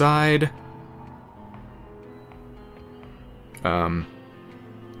 per side. How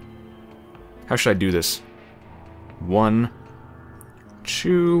should I do this? 1,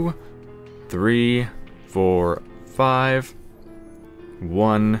 2, 3, 4, 5.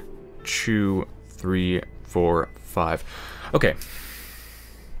 1, 2, 3, 4, 5. Okay.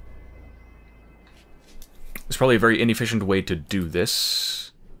 It's probably a very inefficient way to do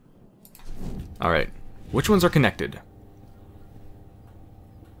this. Alright. Which ones are connected?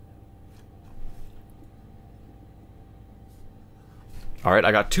 Alright,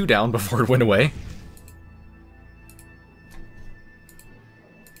 I got 2 down before it went away.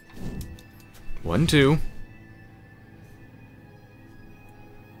 One, 2.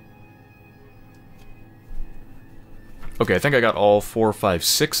 Okay, I think I got all 4, 5,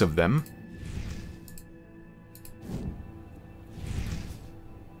 6 of them.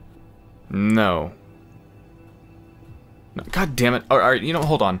 No. God damn it. Alright, you know,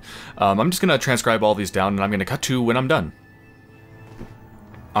 hold on. I'm just gonna transcribe all these down, and I'm gonna cut to when I'm done.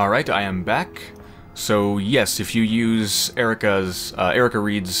 Alright, I am back. So, yes, if you use Erica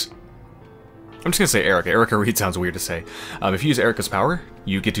Reed's... I'm just gonna say Erica. Erica Reed sounds weird to say. If you use Erica's power,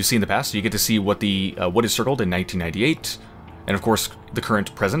 you get to see in the past. You get to see what what is circled in 1998. And of course, the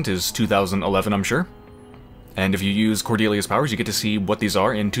current present is 2011, I'm sure. And if you use Cordelia's powers, you get to see what these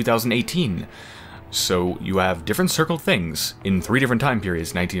are in 2018. So you have different circled things in 3 different time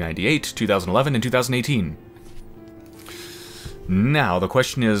periods, 1998, 2011, and 2018. Now, the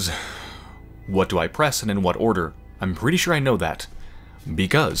question is, what do I press and in what order? I'm pretty sure I know that.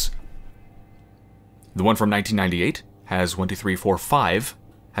 Because the one from 1998 has 1, 2, 3, 4, 5,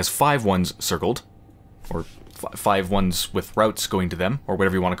 has 5 ones circled, or 5 ones with routes going to them, or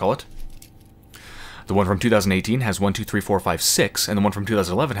whatever you want to call it. The one from 2018 has 1, 2, 3, 4, 5, 6, and the one from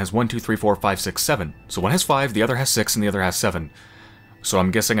 2011 has 1, 2, 3, 4, 5, 6, 7. So one has 5, the other has 6, and the other has 7. So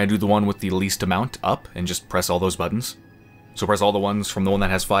I'm guessing I do the one with the least amount up, and just press all those buttons. So press all the ones from the one that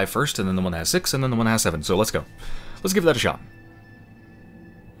has 5 first, and then the one that has 6, and then the one that has 7. So let's go. Let's give that a shot.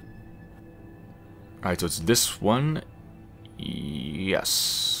 Alright, so it's this one.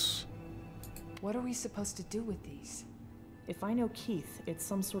 Yes. What are we supposed to do with these? If I know Keith, it's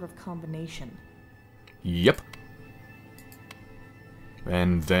some sort of combination. Yep.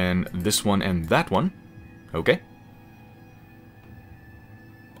 And then this one and that one. Okay.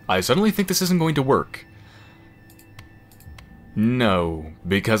 I suddenly think this isn't going to work. No,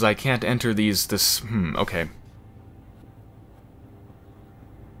 because I can't enter these okay.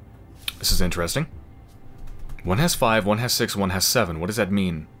 This is interesting. One has 5, one has 6, one has 7. What does that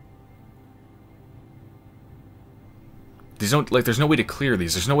mean? These don't, like, there's no way to clear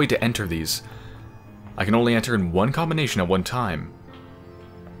these. There's no way to enter these. I can only enter in one combination at one time.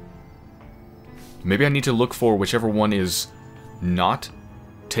 Maybe I need to look for whichever one is not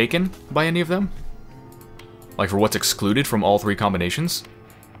taken by any of them? Like for what's excluded from all three combinations?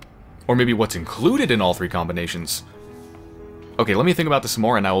 Or maybe what's included in all three combinations? Okay, let me think about this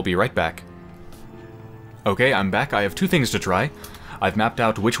more and I will be right back. Okay, I'm back. I have two things to try. I've mapped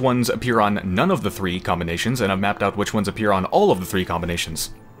out which ones appear on none of the three combinations, and I've mapped out which ones appear on all of the three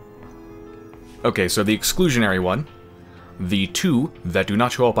combinations. Okay, so the exclusionary one, the two that do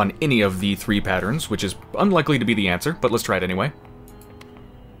not show up on any of the three patterns, which is unlikely to be the answer, but let's try it anyway.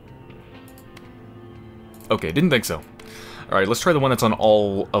 Okay, didn't think so. Alright, let's try the one that's on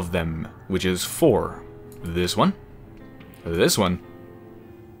all of them, which is 4. This one, this one,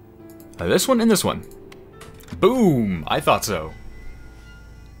 this one, and this one. Boom! I thought so.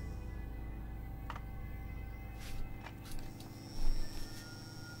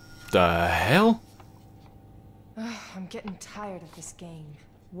 The hell? I'm getting tired of this game.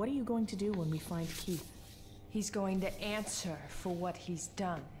 What are you going to do when we find Keith? He's going to answer for what he's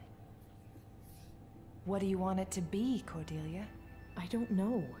done. What do you want it to be, Cordelia? I don't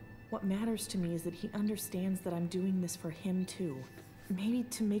know. What matters to me is that he understands that I'm doing this for him too. Maybe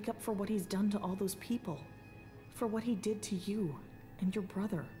to make up for what he's done to all those people. For what he did to you and your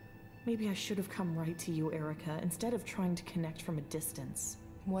brother. Maybe I should have come right to you, Erica, instead of trying to connect from a distance.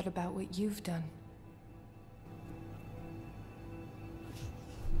 What about what you've done?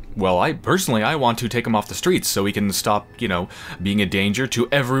 Well, I want to take him off the streets so he can stop, you know, being a danger to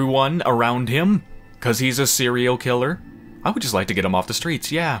everyone around him. 'Cause he's a serial killer. I would just like to get him off the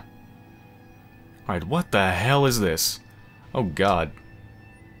streets, yeah. Alright, what the hell is this? Oh god.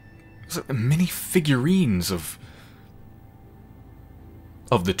 There's many figurines of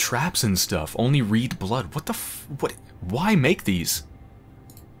the traps and stuff. Only read blood. What the what? Why make these?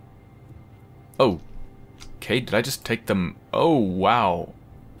 Oh. Okay, did I just take them? Oh, wow.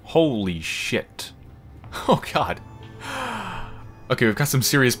 Holy shit. Oh god. Okay, we've got some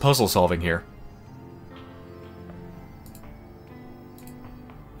serious puzzle solving here.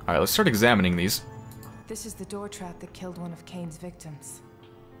 Alright, let's start examining these. This is the door trap that killed one of Cain's victims.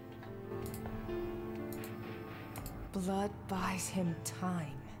 Blood buys him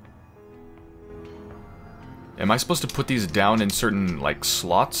time. Am I supposed to put these down in certain, like,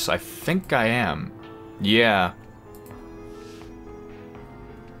 slots? I think I am. Yeah.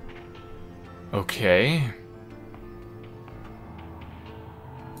 Okay.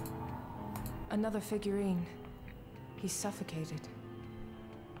 Another figurine. He's suffocated.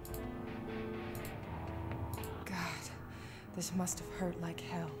 God, this must have hurt like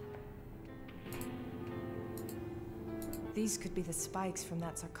hell. These could be the spikes from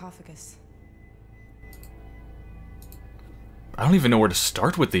that sarcophagus. I don't even know where to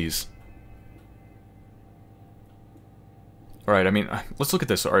start with these. Alright, I mean, let's look at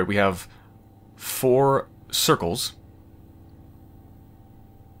this. Alright, we have 4 circles,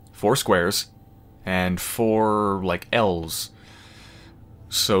 4 squares, and 4, like, L's.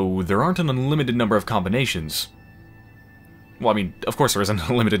 So there aren't an unlimited number of combinations. Well, I mean, of course there is an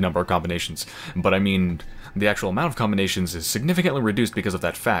unlimited number of combinations, but I mean, the actual amount of combinations is significantly reduced because of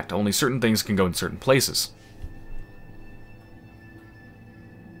that fact. Only certain things can go in certain places.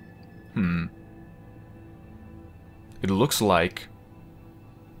 It looks like...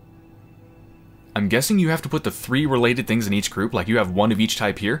 I'm guessing you have to put the 3 related things in each group, like you have 1 of each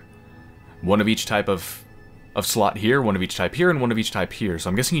type here, 1 of each type of slot here, 1 of each type here, and 1 of each type here. So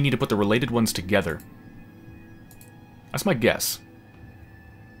I'm guessing you need to put the related ones together. That's my guess.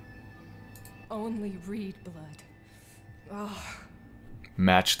 Only read blood. Oh.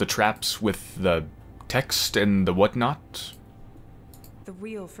 Match the traps with the text and the whatnot. The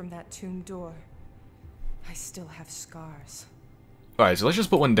wheel from that tomb door. I still have scars. Alright, so let's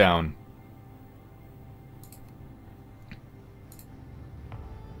just put one down.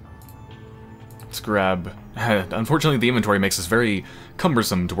 Let's grab... Unfortunately, the inventory makes this very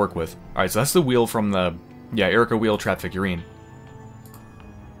cumbersome to work with. Alright, so that's the wheel from the... Yeah, Erica wheel trap figurine.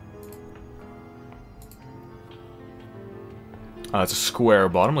 It's a square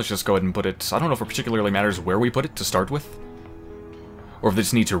bottom. Let's just go ahead and put it... I don't know if it particularly matters where we put it to start with. Or if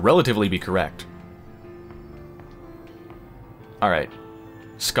this needs to relatively be correct. Alright.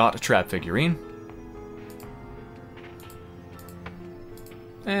 Scott trap figurine.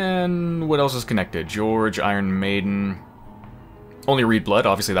 And what else is connected? George, Iron Maiden. Only read blood.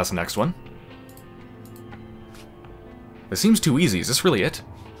 Obviously, that's the next one. This seems too easy. Is this really it?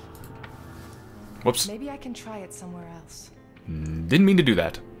 Whoops. Maybe I can try it somewhere else. Didn't mean to do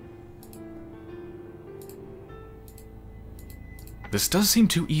that. This does seem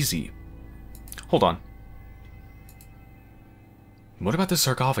too easy. Hold on. What about this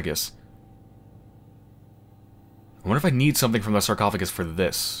sarcophagus? I wonder if I need something from the sarcophagus for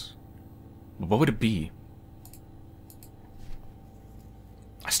this. What would it be?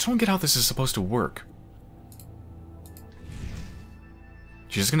 I still don't get how this is supposed to work.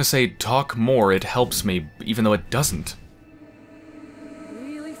 She's just gonna say, talk more, it helps me, even though it doesn't.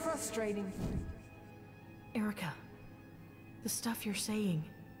 Really frustrating. Erica, the stuff you're saying.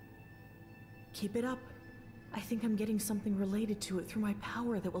 Keep it up. I think I'm getting something related to it through my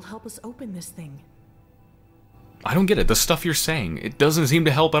power that will help us open this thing. I don't get it. The stuff you're saying, it doesn't seem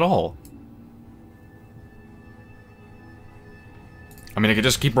to help at all. I mean, I could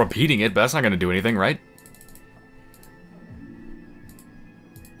just keep repeating it, but that's not gonna do anything, right?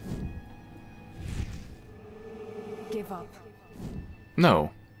 Give up.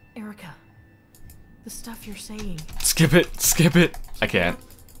 No. Erica, the stuff you're saying. Skip it. Skip it. I can't.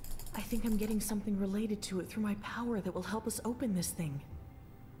 I think I'm getting something related to it through my power that will help us open this thing.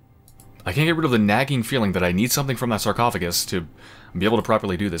 I can't get rid of the nagging feeling that I need something from that sarcophagus to be able to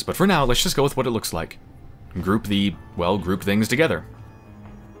properly do this. But for now, let's just go with what it looks like. Group things together.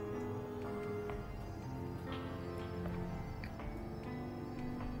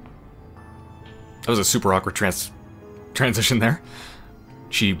 That was a super awkward transition there.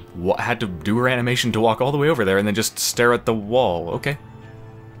 She had to do her animation to walk all the way over there and then just stare at the wall. Okay.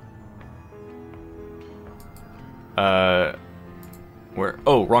 Where?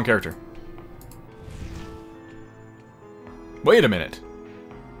 Oh, wrong character. Wait a minute.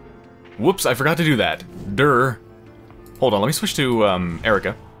 Whoops, I forgot to do that. Durr. Hold on, let me switch to,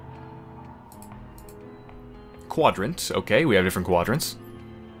 Erica. Quadrant. Okay, we have different quadrants.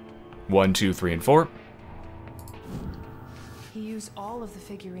 1, 2, 3, and 4. He used all of the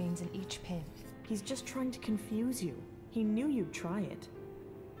figurines in each pin. He's just trying to confuse you. He knew you'd try it.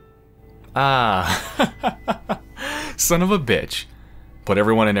 Ah. Son of a bitch. Put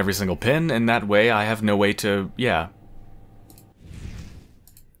everyone in every single pin, and that way I have no way to... yeah.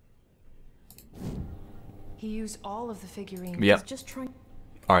 He used all of the figurines. Yep. He's just trying...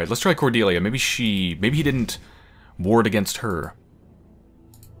 Alright, let's try Cordelia. Maybe he didn't ward against her.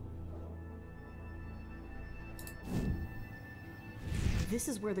 This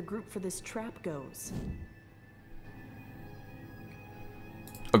is where the group for this trap goes.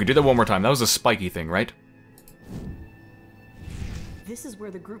 Okay, do that one more time. That was a spiky thing, right? This is where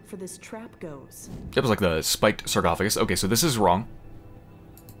the group for this trap goes. It was like the spiked sarcophagus. Okay, so this is wrong.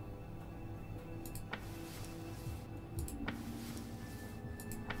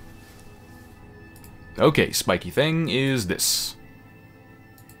 Okay, spiky thing is this.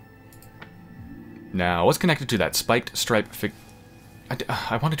 Now, what's connected to that spiked stripe fig...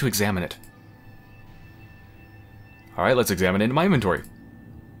 I wanted to examine it. Alright, let's examine it in my inventory.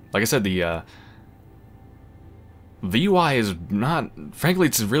 Like I said, the UI is not... frankly,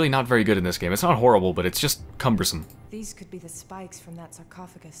 it's really not very good in this game. It's not horrible, but it's just cumbersome. These could be the spikes from that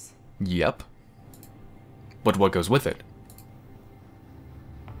sarcophagus. Yep. But what goes with it?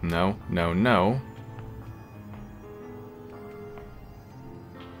 No, no, no.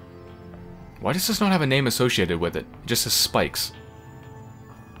 Why does this not have a name associated with it? It just says spikes.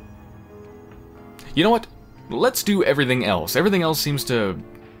 You know what? Let's do everything else. Everything else seems to...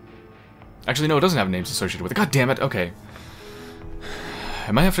 actually, no, it doesn't have names associated with it. God damn it, okay.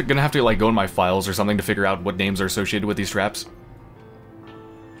 Am I gonna have to, like, go in my files or something to figure out what names are associated with these traps?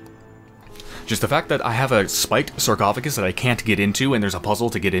 Just the fact that I have a spiked sarcophagus that I can't get into and there's a puzzle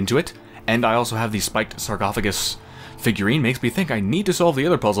to get into it, and I also have the spiked sarcophagus figurine makes me think I need to solve the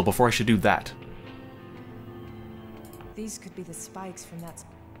other puzzle before I should do that. These could be the spikes from that...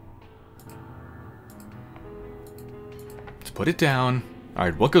 Let's put it down.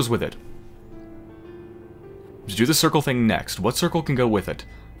 Alright, what goes with it? Let's do the circle thing next. What circle can go with it?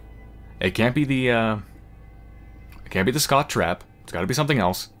 It can't be the, it can't be the Scott trap. It's gotta be something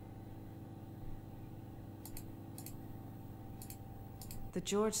else. The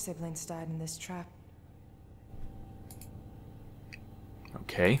George siblings died in this trap.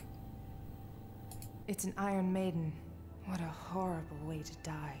 Okay. It's an Iron Maiden. What a horrible way to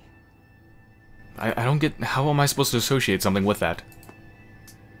die. I don't get... how am I supposed to associate something with that?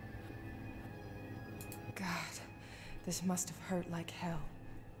 God, this must have hurt like hell.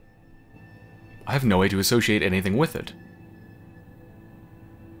 I have no way to associate anything with it.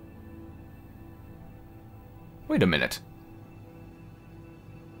 Wait a minute.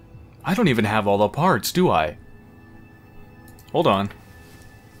 I don't even have all the parts, do I? Hold on.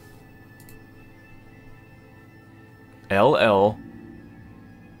 LL.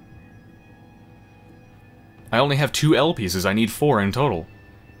 I only have 2 L pieces. I need 4 in total.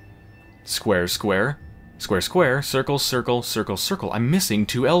 Square, square. Square, square, circle, circle, circle, circle. I'm missing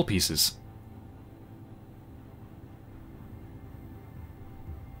 2 L pieces.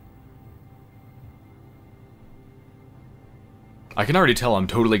 I can already tell I'm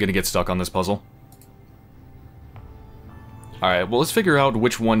totally going to get stuck on this puzzle. Alright, well, let's figure out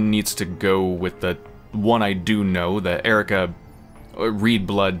which one needs to go with the one I do know, the Erica read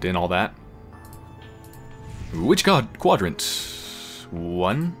blood and all that. Which quadrant?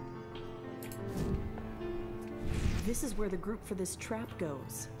 1? This is where the group for this trap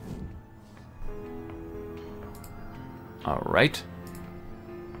goes. Alright.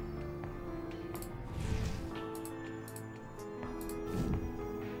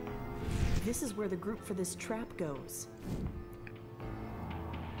 This is where the group for this trap goes.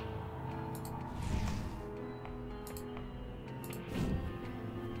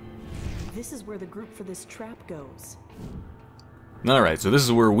 This is where the group for this trap goes. Alright, so this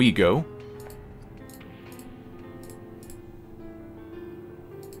is where we go.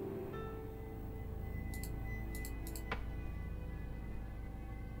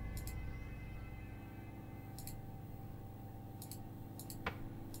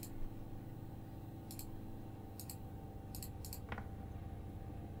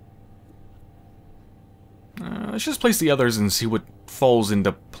 Let's just place the others and see what falls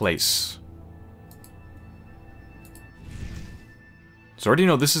into place. So I already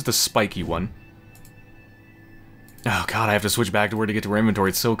know this is the spiky one. Oh god, I have to switch back to where to get to our inventory.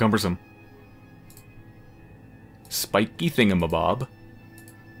 It's so cumbersome. Spiky thingamabob.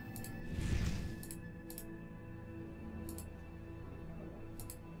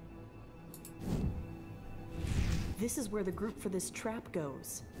 This is where the group for this trap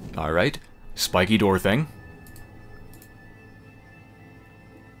goes. Alright. Spiky door thing.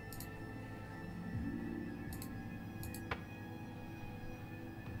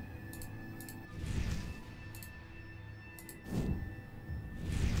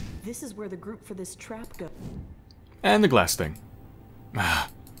 This is where the group for this trap goes. And the glass thing.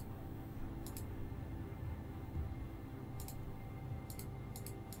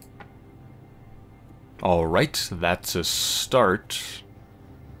 Alright, that's a start.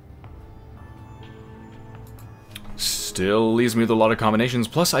 Still leaves me with a lot of combinations,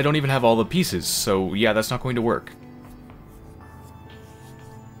 plus I don't even have all the pieces, so yeah, that's not going to work.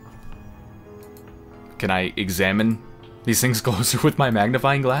 Can I examine these things closer with my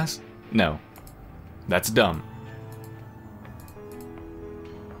magnifying glass? No. That's dumb.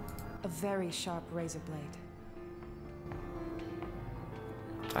 A very sharp razor blade.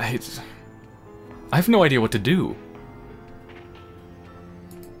 I have no idea what to do.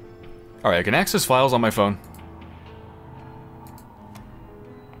 Alright, I can access files on my phone.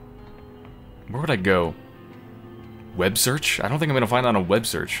 Where would I go? Web search? I don't think I'm going to find that on a web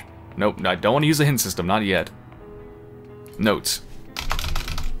search. Nope, I don't want to use the hint system, not yet. Notes.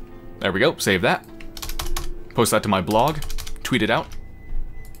 There we go, save that. Post that to my blog. Tweet it out.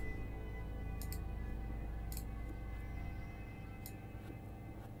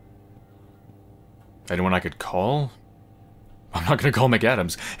 Anyone I could call? I'm not gonna call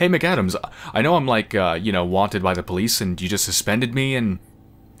McAdams. Hey McAdams, I know I'm like, you know, wanted by the police and you just suspended me and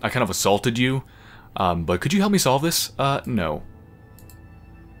I kind of assaulted you. But could you help me solve this? No.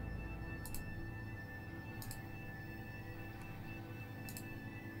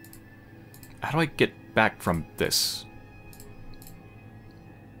 How do I get back from this?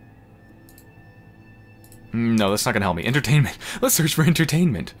 No, that's not gonna help me. Entertainment. Let's search for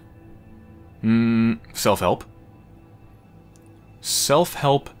entertainment. Self-help.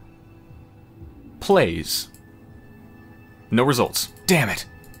 Self-help plays. No results. Damn it.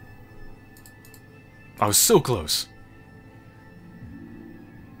 I was so close.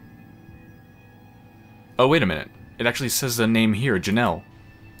 Oh, wait a minute. It actually says the name here, Janelle.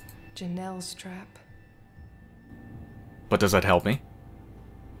 Janelle's trap. But does that help me?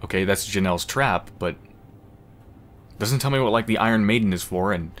 Okay, that's Janelle's trap, but doesn't tell me what, like, the Iron Maiden is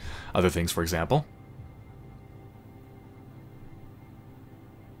for and other things, for example.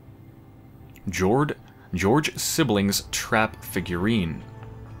 George siblings trap figurine.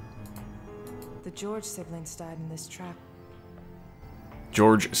 The George siblings died in this trap.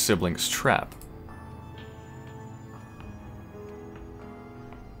 George siblings trap.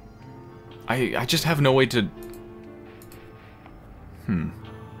 I just have no way to...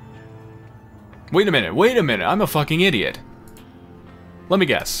 Wait a minute, I'm a fucking idiot. Let me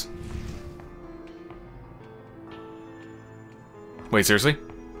guess. Wait, seriously?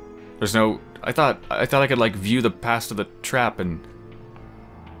 There's no... I thought I could, like, view the past of the trap and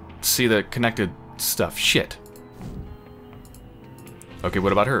see the connected stuff. Shit. Okay,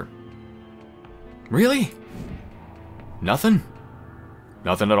 what about her? Really? Nothing?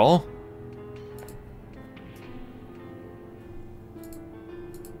 Nothing at all?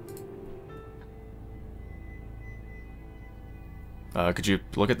 Could you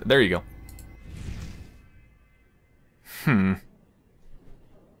look at... There you go.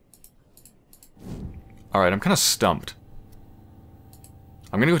 Alright, I'm kind of stumped.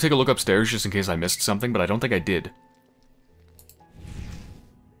 I'm gonna go take a look upstairs just in case I missed something, but I don't think I did.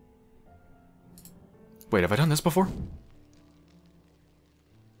 Wait, have I done this before?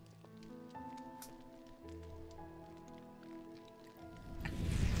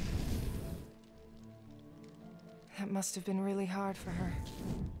 That must have been really hard for her.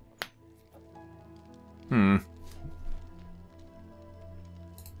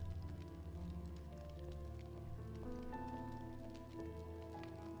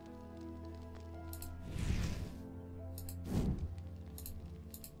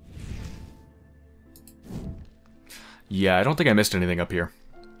 Yeah, I don't think I missed anything up here.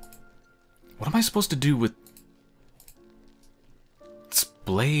 What am I supposed to do with this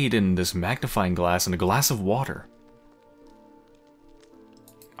blade and this magnifying glass and a glass of water?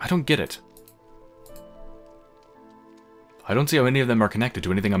 I don't get it. I don't see how any of them are connected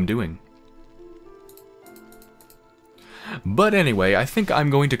to anything I'm doing. But anyway, I think I'm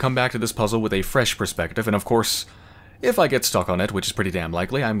going to come back to this puzzle with a fresh perspective, and of course, if I get stuck on it, which is pretty damn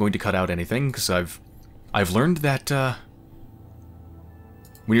likely, I'm going to cut out anything, because I've learned that,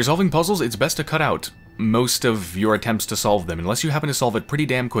 when you're solving puzzles, it's best to cut out most of your attempts to solve them, unless you happen to solve it pretty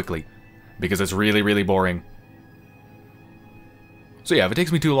damn quickly, because it's really, really boring. So yeah, if it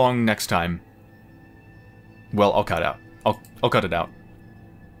takes me too long next time, well, I'll cut out. I'll cut it out.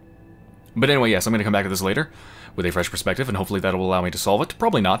 But anyway, yes, I'm going to come back to this later, with a fresh perspective, and hopefully that will allow me to solve it.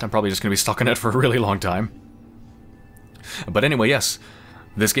 Probably not, I'm probably just going to be stuck on it for a really long time. But anyway, yes.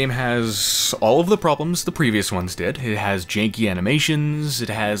 This game has all of the problems the previous ones did. It has janky animations, it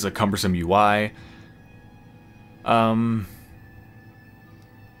has a cumbersome UI.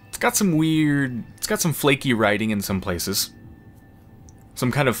 It's got some flaky writing in some places.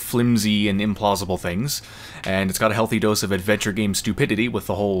 Some kind of flimsy and implausible things. And it's got a healthy dose of adventure game stupidity with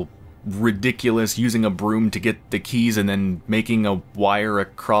the whole ridiculous using a broom to get the keys and then making a wire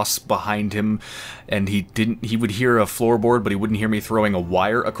across behind him, and he would hear a floorboard, but he wouldn't hear me throwing a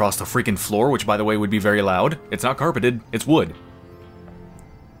wire across the freaking floor, which by the way would be very loud. It's not carpeted, it's wood.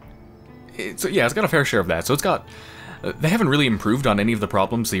 Yeah, it's got a fair share of that. So it's got... they haven't really improved on any of the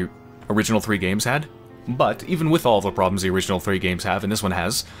problems the original 3 games had, but even with all the problems the original 3 games have, and this one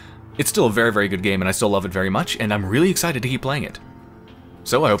has, it's still a very, very good game, and I still love it very much, and I'm really excited to keep playing it.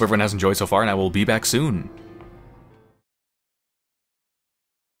 So I hope everyone has enjoyed so far, and I will be back soon.